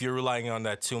feel like if you're relying on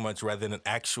that too much rather than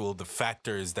the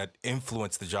factors that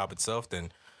influence the job itself,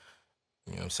 then,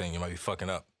 you know what I'm saying, you might be fucking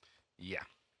up. Yeah.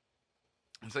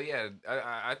 So, yeah,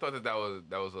 I thought that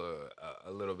was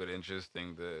a little bit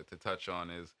interesting to touch on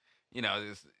is,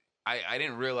 I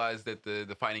didn't realize that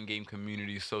the fighting game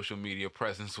community's social media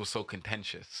presence was so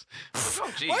contentious.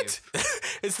 Oh, geez. What?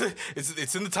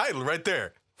 It's in the title right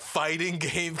there. Fighting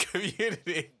game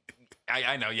community.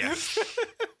 I know, yes.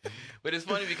 But it's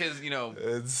funny because,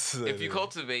 if you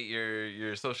cultivate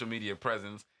your social media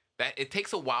presence, that it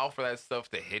takes a while for that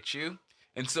stuff to hit you.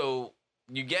 And so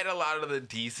you get a lot of the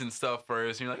decent stuff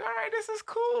first, and you're like, all right, this is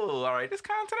cool. All right, this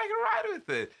content, I can ride with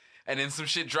it. And then some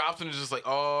shit drops, and it's just like,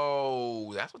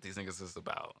 oh, that's what these niggas is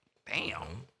about. Damn.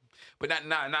 Mm-hmm. But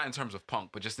not in terms of punk,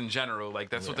 but just in general.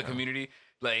 Like, that's what the community,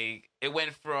 like, it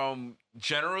went from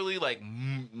generally, like,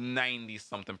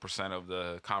 90-something% of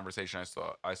the conversation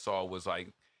I saw was,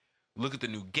 like, look at the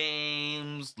new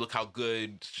games. Look how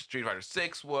good Street Fighter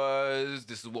 6 was.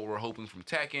 This is what we're hoping from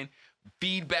Tekken.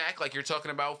 Feedback, like you're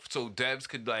talking about, so devs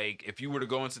could, like, if you were to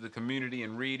go into the community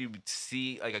and read, you would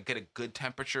see, like, get a good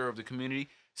temperature of the community.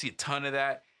 See a ton of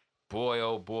that. Boy,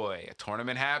 oh boy. A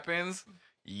tournament happens.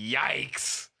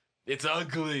 Yikes. It's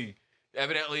ugly.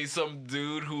 Evidently, some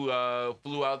dude who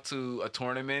flew out to a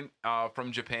tournament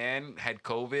from Japan had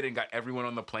COVID and got everyone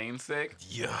on the plane sick.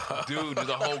 Yeah. Dude, there's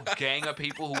a whole gang of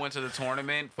people who went to the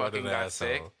tournament fucking got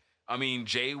sick. I mean,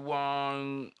 Jay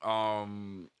Wong,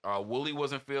 Wooly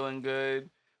wasn't feeling good.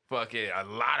 Fuck it, a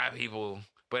lot of people.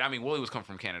 But I mean, Wooly was coming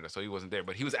from Canada, so he wasn't there.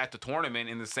 But he was at the tournament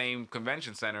in the same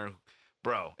convention center.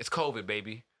 Bro, it's COVID,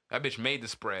 baby. That bitch made the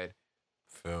spread.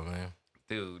 Feel me,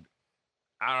 dude.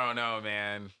 I don't know,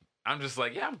 man. I'm just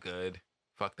like, yeah, I'm good.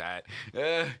 Fuck that.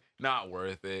 Not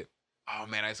worth it. Oh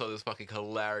man, I saw this fucking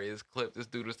hilarious clip. This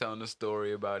dude was telling a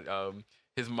story about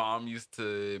his mom used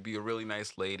to be a really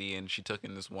nice lady, and she took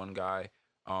in this one guy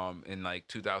in like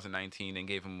 2019 and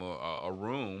gave him a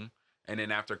room. And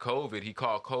then after COVID, he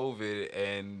caught COVID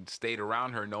and stayed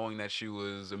around her knowing that she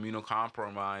was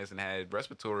immunocompromised and had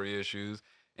respiratory issues.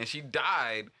 And she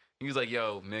died. He was like,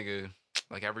 yo, nigga,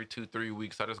 like every 2-3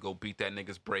 weeks, I just go beat that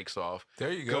nigga's brakes off.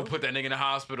 There you go. Go put that nigga in the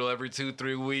hospital every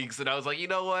 2-3 weeks. And I was like, you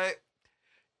know what?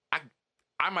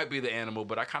 I might be the animal,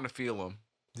 but I kind of feel him.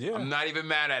 Yeah. I'm not even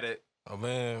mad at it. Oh,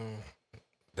 man.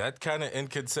 That kind of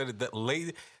inconsiderate,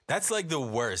 that's like the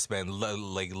worst, man.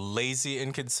 Like lazy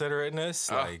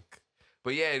inconsiderateness.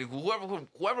 But yeah,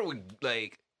 whoever would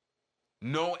like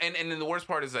know, and then the worst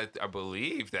part is that I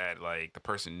believe that like the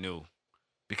person knew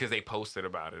because they posted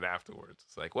about it afterwards.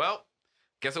 It's like, well,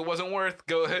 guess it wasn't worth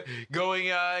going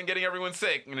and getting everyone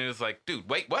sick. And it's like, dude,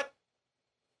 wait, what?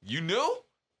 You knew?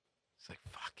 It's like,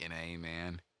 fucking A,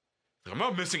 man. Like, I'm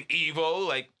not missing Evo.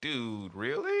 Like, dude,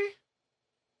 really?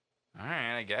 All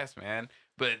right, I guess, man.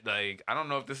 But, like, I don't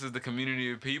know if this is the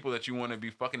community of people that you want to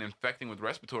be fucking infecting with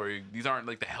respiratory. These aren't,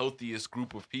 like, the healthiest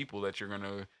group of people that you're going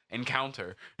to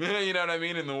encounter. You know what I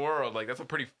mean? In the world. Like, that's a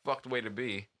pretty fucked way to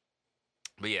be.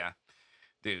 But, yeah.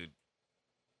 Dude.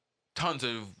 Tons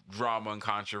of drama and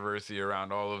controversy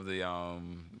around all of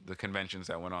the conventions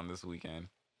that went on this weekend.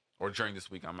 Or during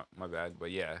this week, my bad. But,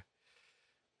 yeah.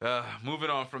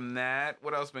 Moving on from that,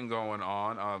 what else been going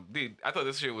on? Dude, I thought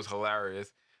this shit was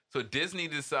hilarious. So Disney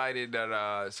decided that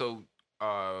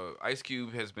Ice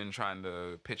Cube has been trying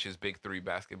to pitch his Big 3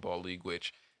 basketball league,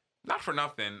 which, not for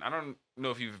nothing, I don't know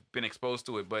if you've been exposed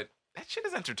to it, but that shit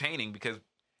is entertaining because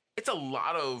it's a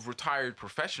lot of retired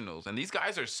professionals, and these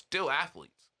guys are still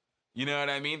athletes. You know what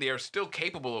I mean? They are still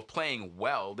capable of playing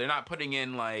well. They're not putting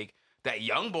in like that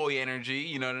young boy energy.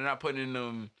 You know, they're not putting in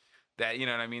them. That, you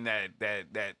know what I mean,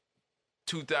 that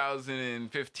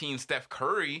 2015 Steph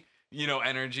Curry, you know,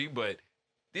 energy, but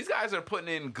these guys are putting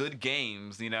in good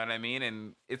games, you know what I mean?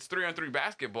 And it's 3-on-3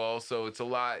 basketball, so it's a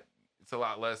lot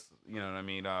less, you know what I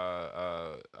mean,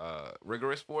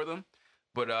 rigorous for them.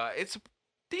 But it's a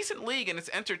decent league and it's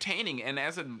entertaining, and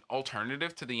as an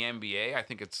alternative to the NBA, I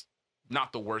think it's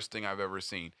not the worst thing I've ever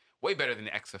seen. Way better than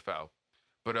the XFL.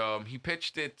 But he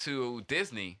pitched it to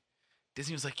Disney.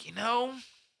 Disney was like, you know,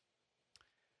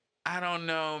 I don't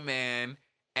know, man.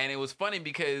 And it was funny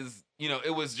because, you know,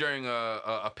 it was during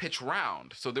a pitch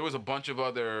round. So there was a bunch of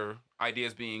other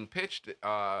ideas being pitched.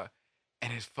 And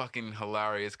it's fucking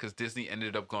hilarious because Disney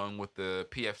ended up going with the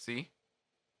PFC.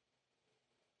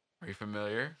 Are you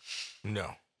familiar?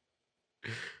 No.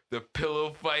 The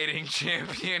Pillow Fighting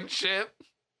Championship.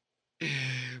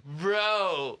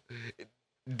 Bro.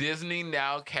 Disney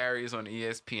now carries on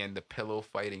ESPN the Pillow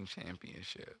Fighting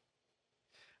Championship.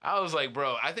 I was like,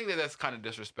 bro, I think that's kind of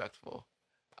disrespectful.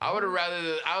 I would have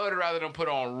rather them put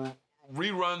on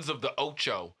reruns of the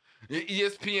Ocho,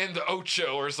 ESPN the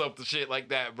Ocho or something shit like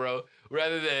that, bro,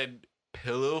 rather than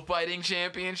Pillow Fighting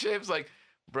Championships. Like,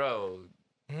 bro,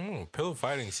 pillow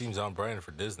fighting seems on brand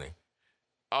for Disney.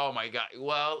 Oh my god.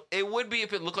 Well, it would be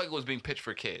if it looked like it was being pitched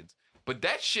for kids, but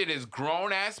that shit is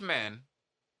grown ass men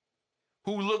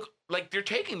who look like they're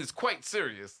taking this quite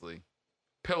seriously.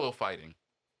 Pillow fighting.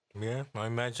 Yeah, I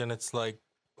imagine it's like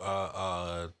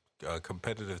a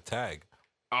competitive tag.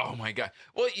 Oh my god!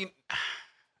 Well,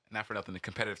 not for nothing, the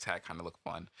competitive tag kind of look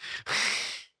fun.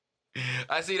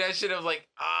 I see that shit. I was like,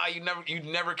 you'd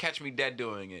never catch me dead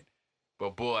doing it.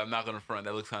 But boy, I'm not gonna front.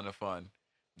 That looks kind of fun.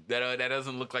 That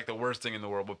doesn't look like the worst thing in the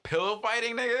world. But pillow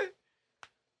fighting, nigga.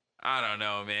 I don't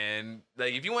know, man.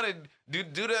 Like, if you want to do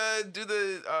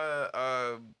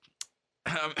the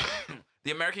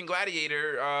the American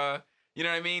Gladiator. You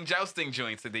know what I mean? Jousting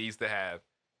joints that they used to have.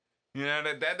 You know,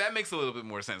 that makes a little bit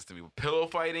more sense to me. Pillow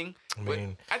fighting.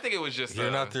 I think it was just...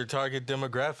 You're not their target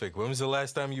demographic. When was the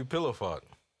last time you pillow fought?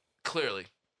 Clearly.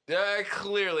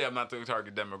 Clearly I'm not the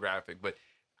target demographic. But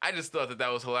I just thought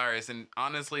that was hilarious. And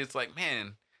honestly, it's like,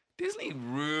 man, Disney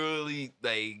really,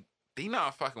 like, they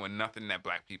not fucking with nothing that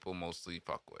black people mostly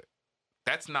fuck with.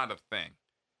 That's not a thing.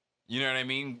 You know what I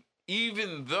mean?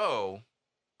 Even though...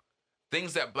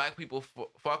 things that black people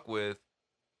fuck with,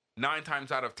 9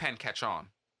 times out of 10 catch on.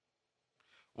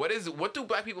 What do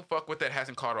black people fuck with that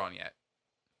hasn't caught on yet?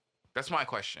 That's my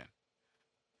question.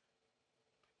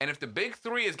 And if the Big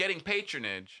 3 is getting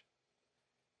patronage,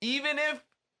 even if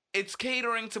it's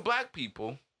catering to black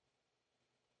people,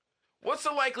 what's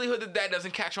the likelihood that that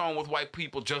doesn't catch on with white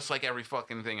people just like every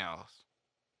fucking thing else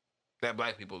that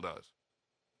black people does?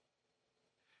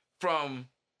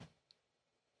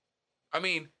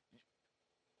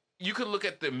 You could look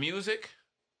at the music,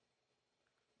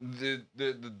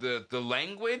 the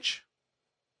language.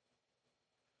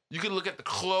 You could look at the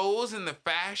clothes and the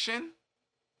fashion.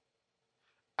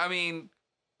 I mean,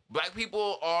 black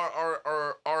people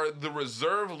are the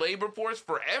reserve labor force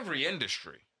for every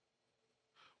industry.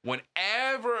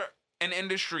 Whenever an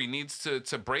industry needs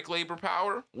to break labor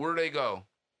power, where do they go?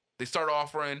 They start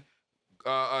offering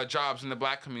jobs in the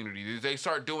black community. They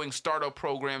start doing startup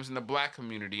programs in the black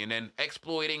community and then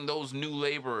exploiting those new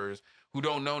laborers who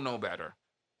don't know no better.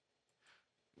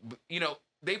 You know,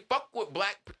 they fuck with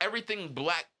everything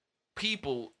black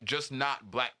people, just not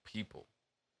black people.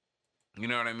 You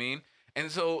know what I mean?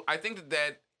 And so I think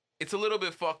that it's a little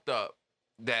bit fucked up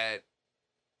that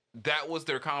was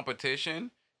their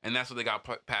competition and that's what they got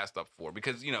passed up for.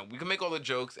 Because, you know, we can make all the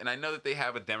jokes and I know that they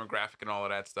have a demographic and all of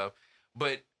that stuff,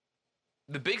 but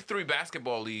the big three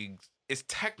basketball leagues is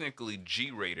technically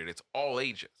G-rated. It's all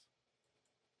ages.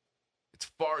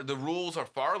 The rules are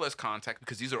far less contact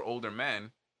because these are older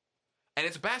men. And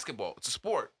it's basketball. It's a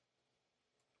sport.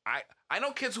 I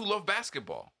know kids who love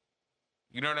basketball.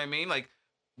 You know what I mean? Like,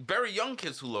 very young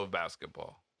kids who love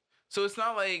basketball. So it's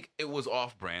not like it was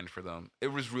off-brand for them. It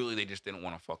was really they just didn't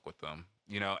want to fuck with them.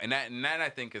 You know? And that I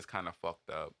think is kind of fucked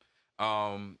up.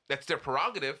 That's their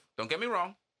prerogative. Don't get me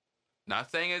wrong.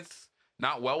 Not saying it's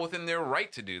not well within their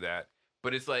right to do that.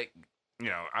 But it's like, you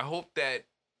know, I hope that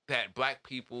black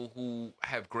people who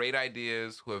have great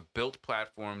ideas, who have built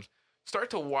platforms,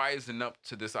 start to wisen up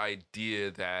to this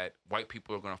idea that white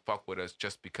people are going to fuck with us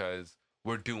just because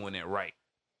we're doing it right.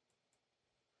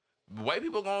 White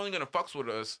people are only going to fuck with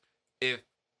us if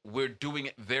we're doing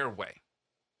it their way.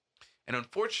 And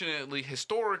unfortunately,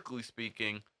 historically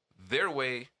speaking, their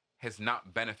way has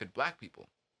not benefited black people.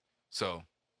 So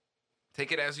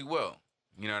take it as you will.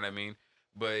 You know what I mean?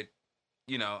 But,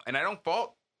 you know, and I don't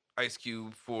fault Ice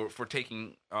Cube for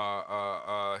taking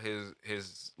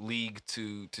his league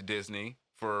to Disney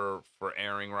for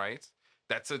airing rights.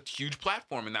 That's a huge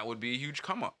platform, and that would be a huge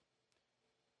come up.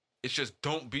 It's just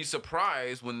don't be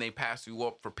surprised when they pass you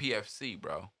up for PFC,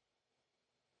 bro,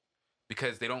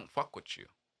 because they don't fuck with you.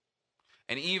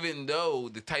 And even though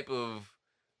the type of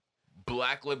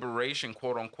black liberation,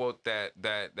 quote unquote, that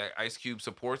Ice Cube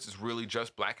supports is really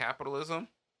just black capitalism,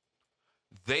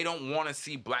 they don't want to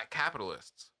see black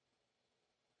capitalists.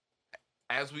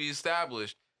 As we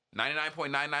established,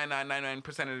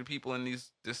 99.99999% of the people in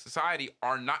this society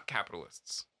are not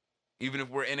capitalists. Even if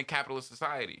we're in a capitalist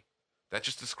society. That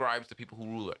just describes the people who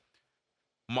rule it.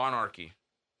 Monarchy.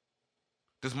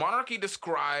 Does monarchy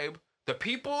describe the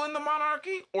people in the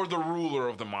monarchy or the ruler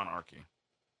of the monarchy?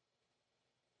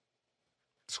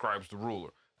 Describes the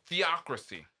ruler.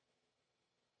 Theocracy.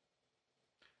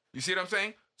 You see what I'm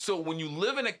saying? So when you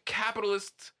live in a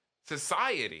capitalist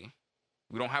society,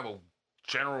 we don't have a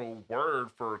general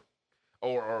word for,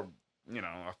 or you know,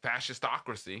 a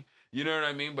fascistocracy. You know what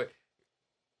I mean? But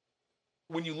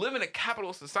when you live in a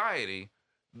capitalist society,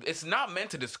 it's not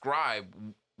meant to describe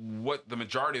what the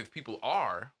majority of people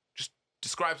are. Just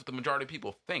describes what the majority of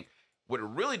people think. What it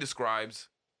really describes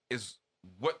is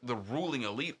what the ruling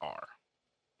elite are,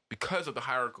 because of the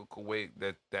hierarchical way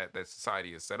that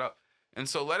society is set up. And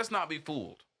so let us not be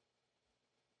fooled.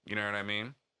 You know what I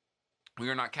mean? We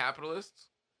are not capitalists.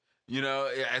 You know,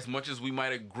 as much as we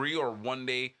might agree or one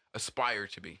day aspire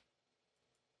to be.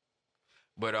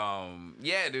 But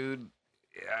yeah, dude.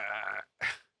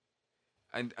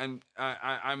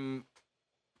 I'm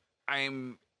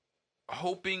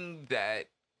hoping that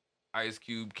Ice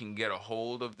Cube can get a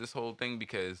hold of this whole thing,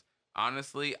 because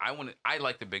honestly, I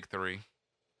like the big three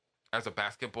as a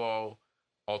basketball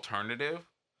alternative.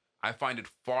 I find it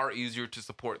far easier to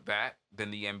support that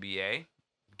than the NBA,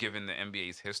 given the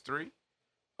NBA's history.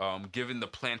 Given the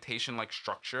plantation-like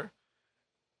structure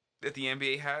that the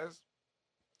NBA has.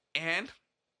 And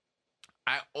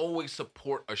I always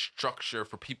support a structure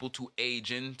for people to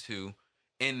age into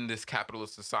in this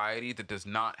capitalist society that does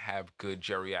not have good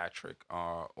geriatric,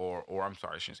 or I'm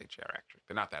sorry, I shouldn't say geriatric.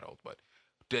 They're not that old, but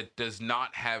that does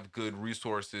not have good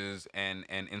resources and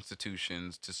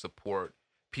institutions to support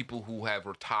people who have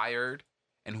retired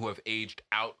and who have aged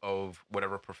out of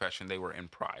whatever profession they were in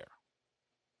prior.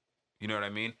 You know what I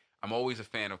mean? I'm always a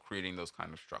fan of creating those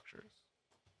kind of structures.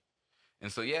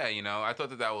 And so, yeah, you know, I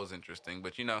thought that was interesting.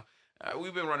 But, you know,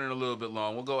 we've been running a little bit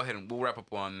long. We'll go ahead and we'll wrap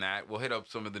up on that. We'll hit up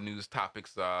some of the news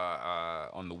topics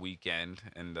on the weekend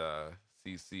and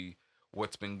see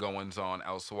what's been going on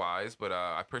elsewise. But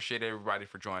I appreciate everybody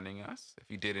for joining us. If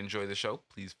you did enjoy the show,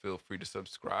 please feel free to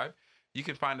subscribe. You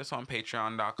can find us on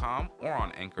patreon.com or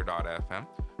on anchor.fm.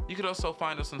 You can also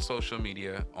find us on social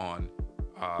media on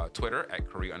Twitter at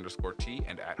Korea_T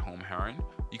and at Home Heron.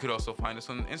 You could also find us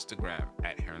on Instagram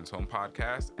at Heron's Home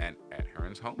Podcast and at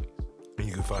Heron's Homies. And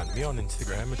you can find me on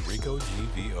Instagram at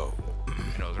RicoGVO.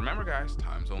 And always remember, guys,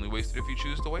 time's only wasted if you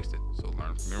choose to waste it. So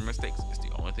learn from your mistakes. It's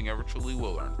the only thing ever truly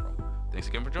will learn from. Thanks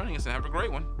again for joining us and have a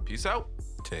great one. Peace out.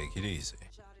 Take it easy.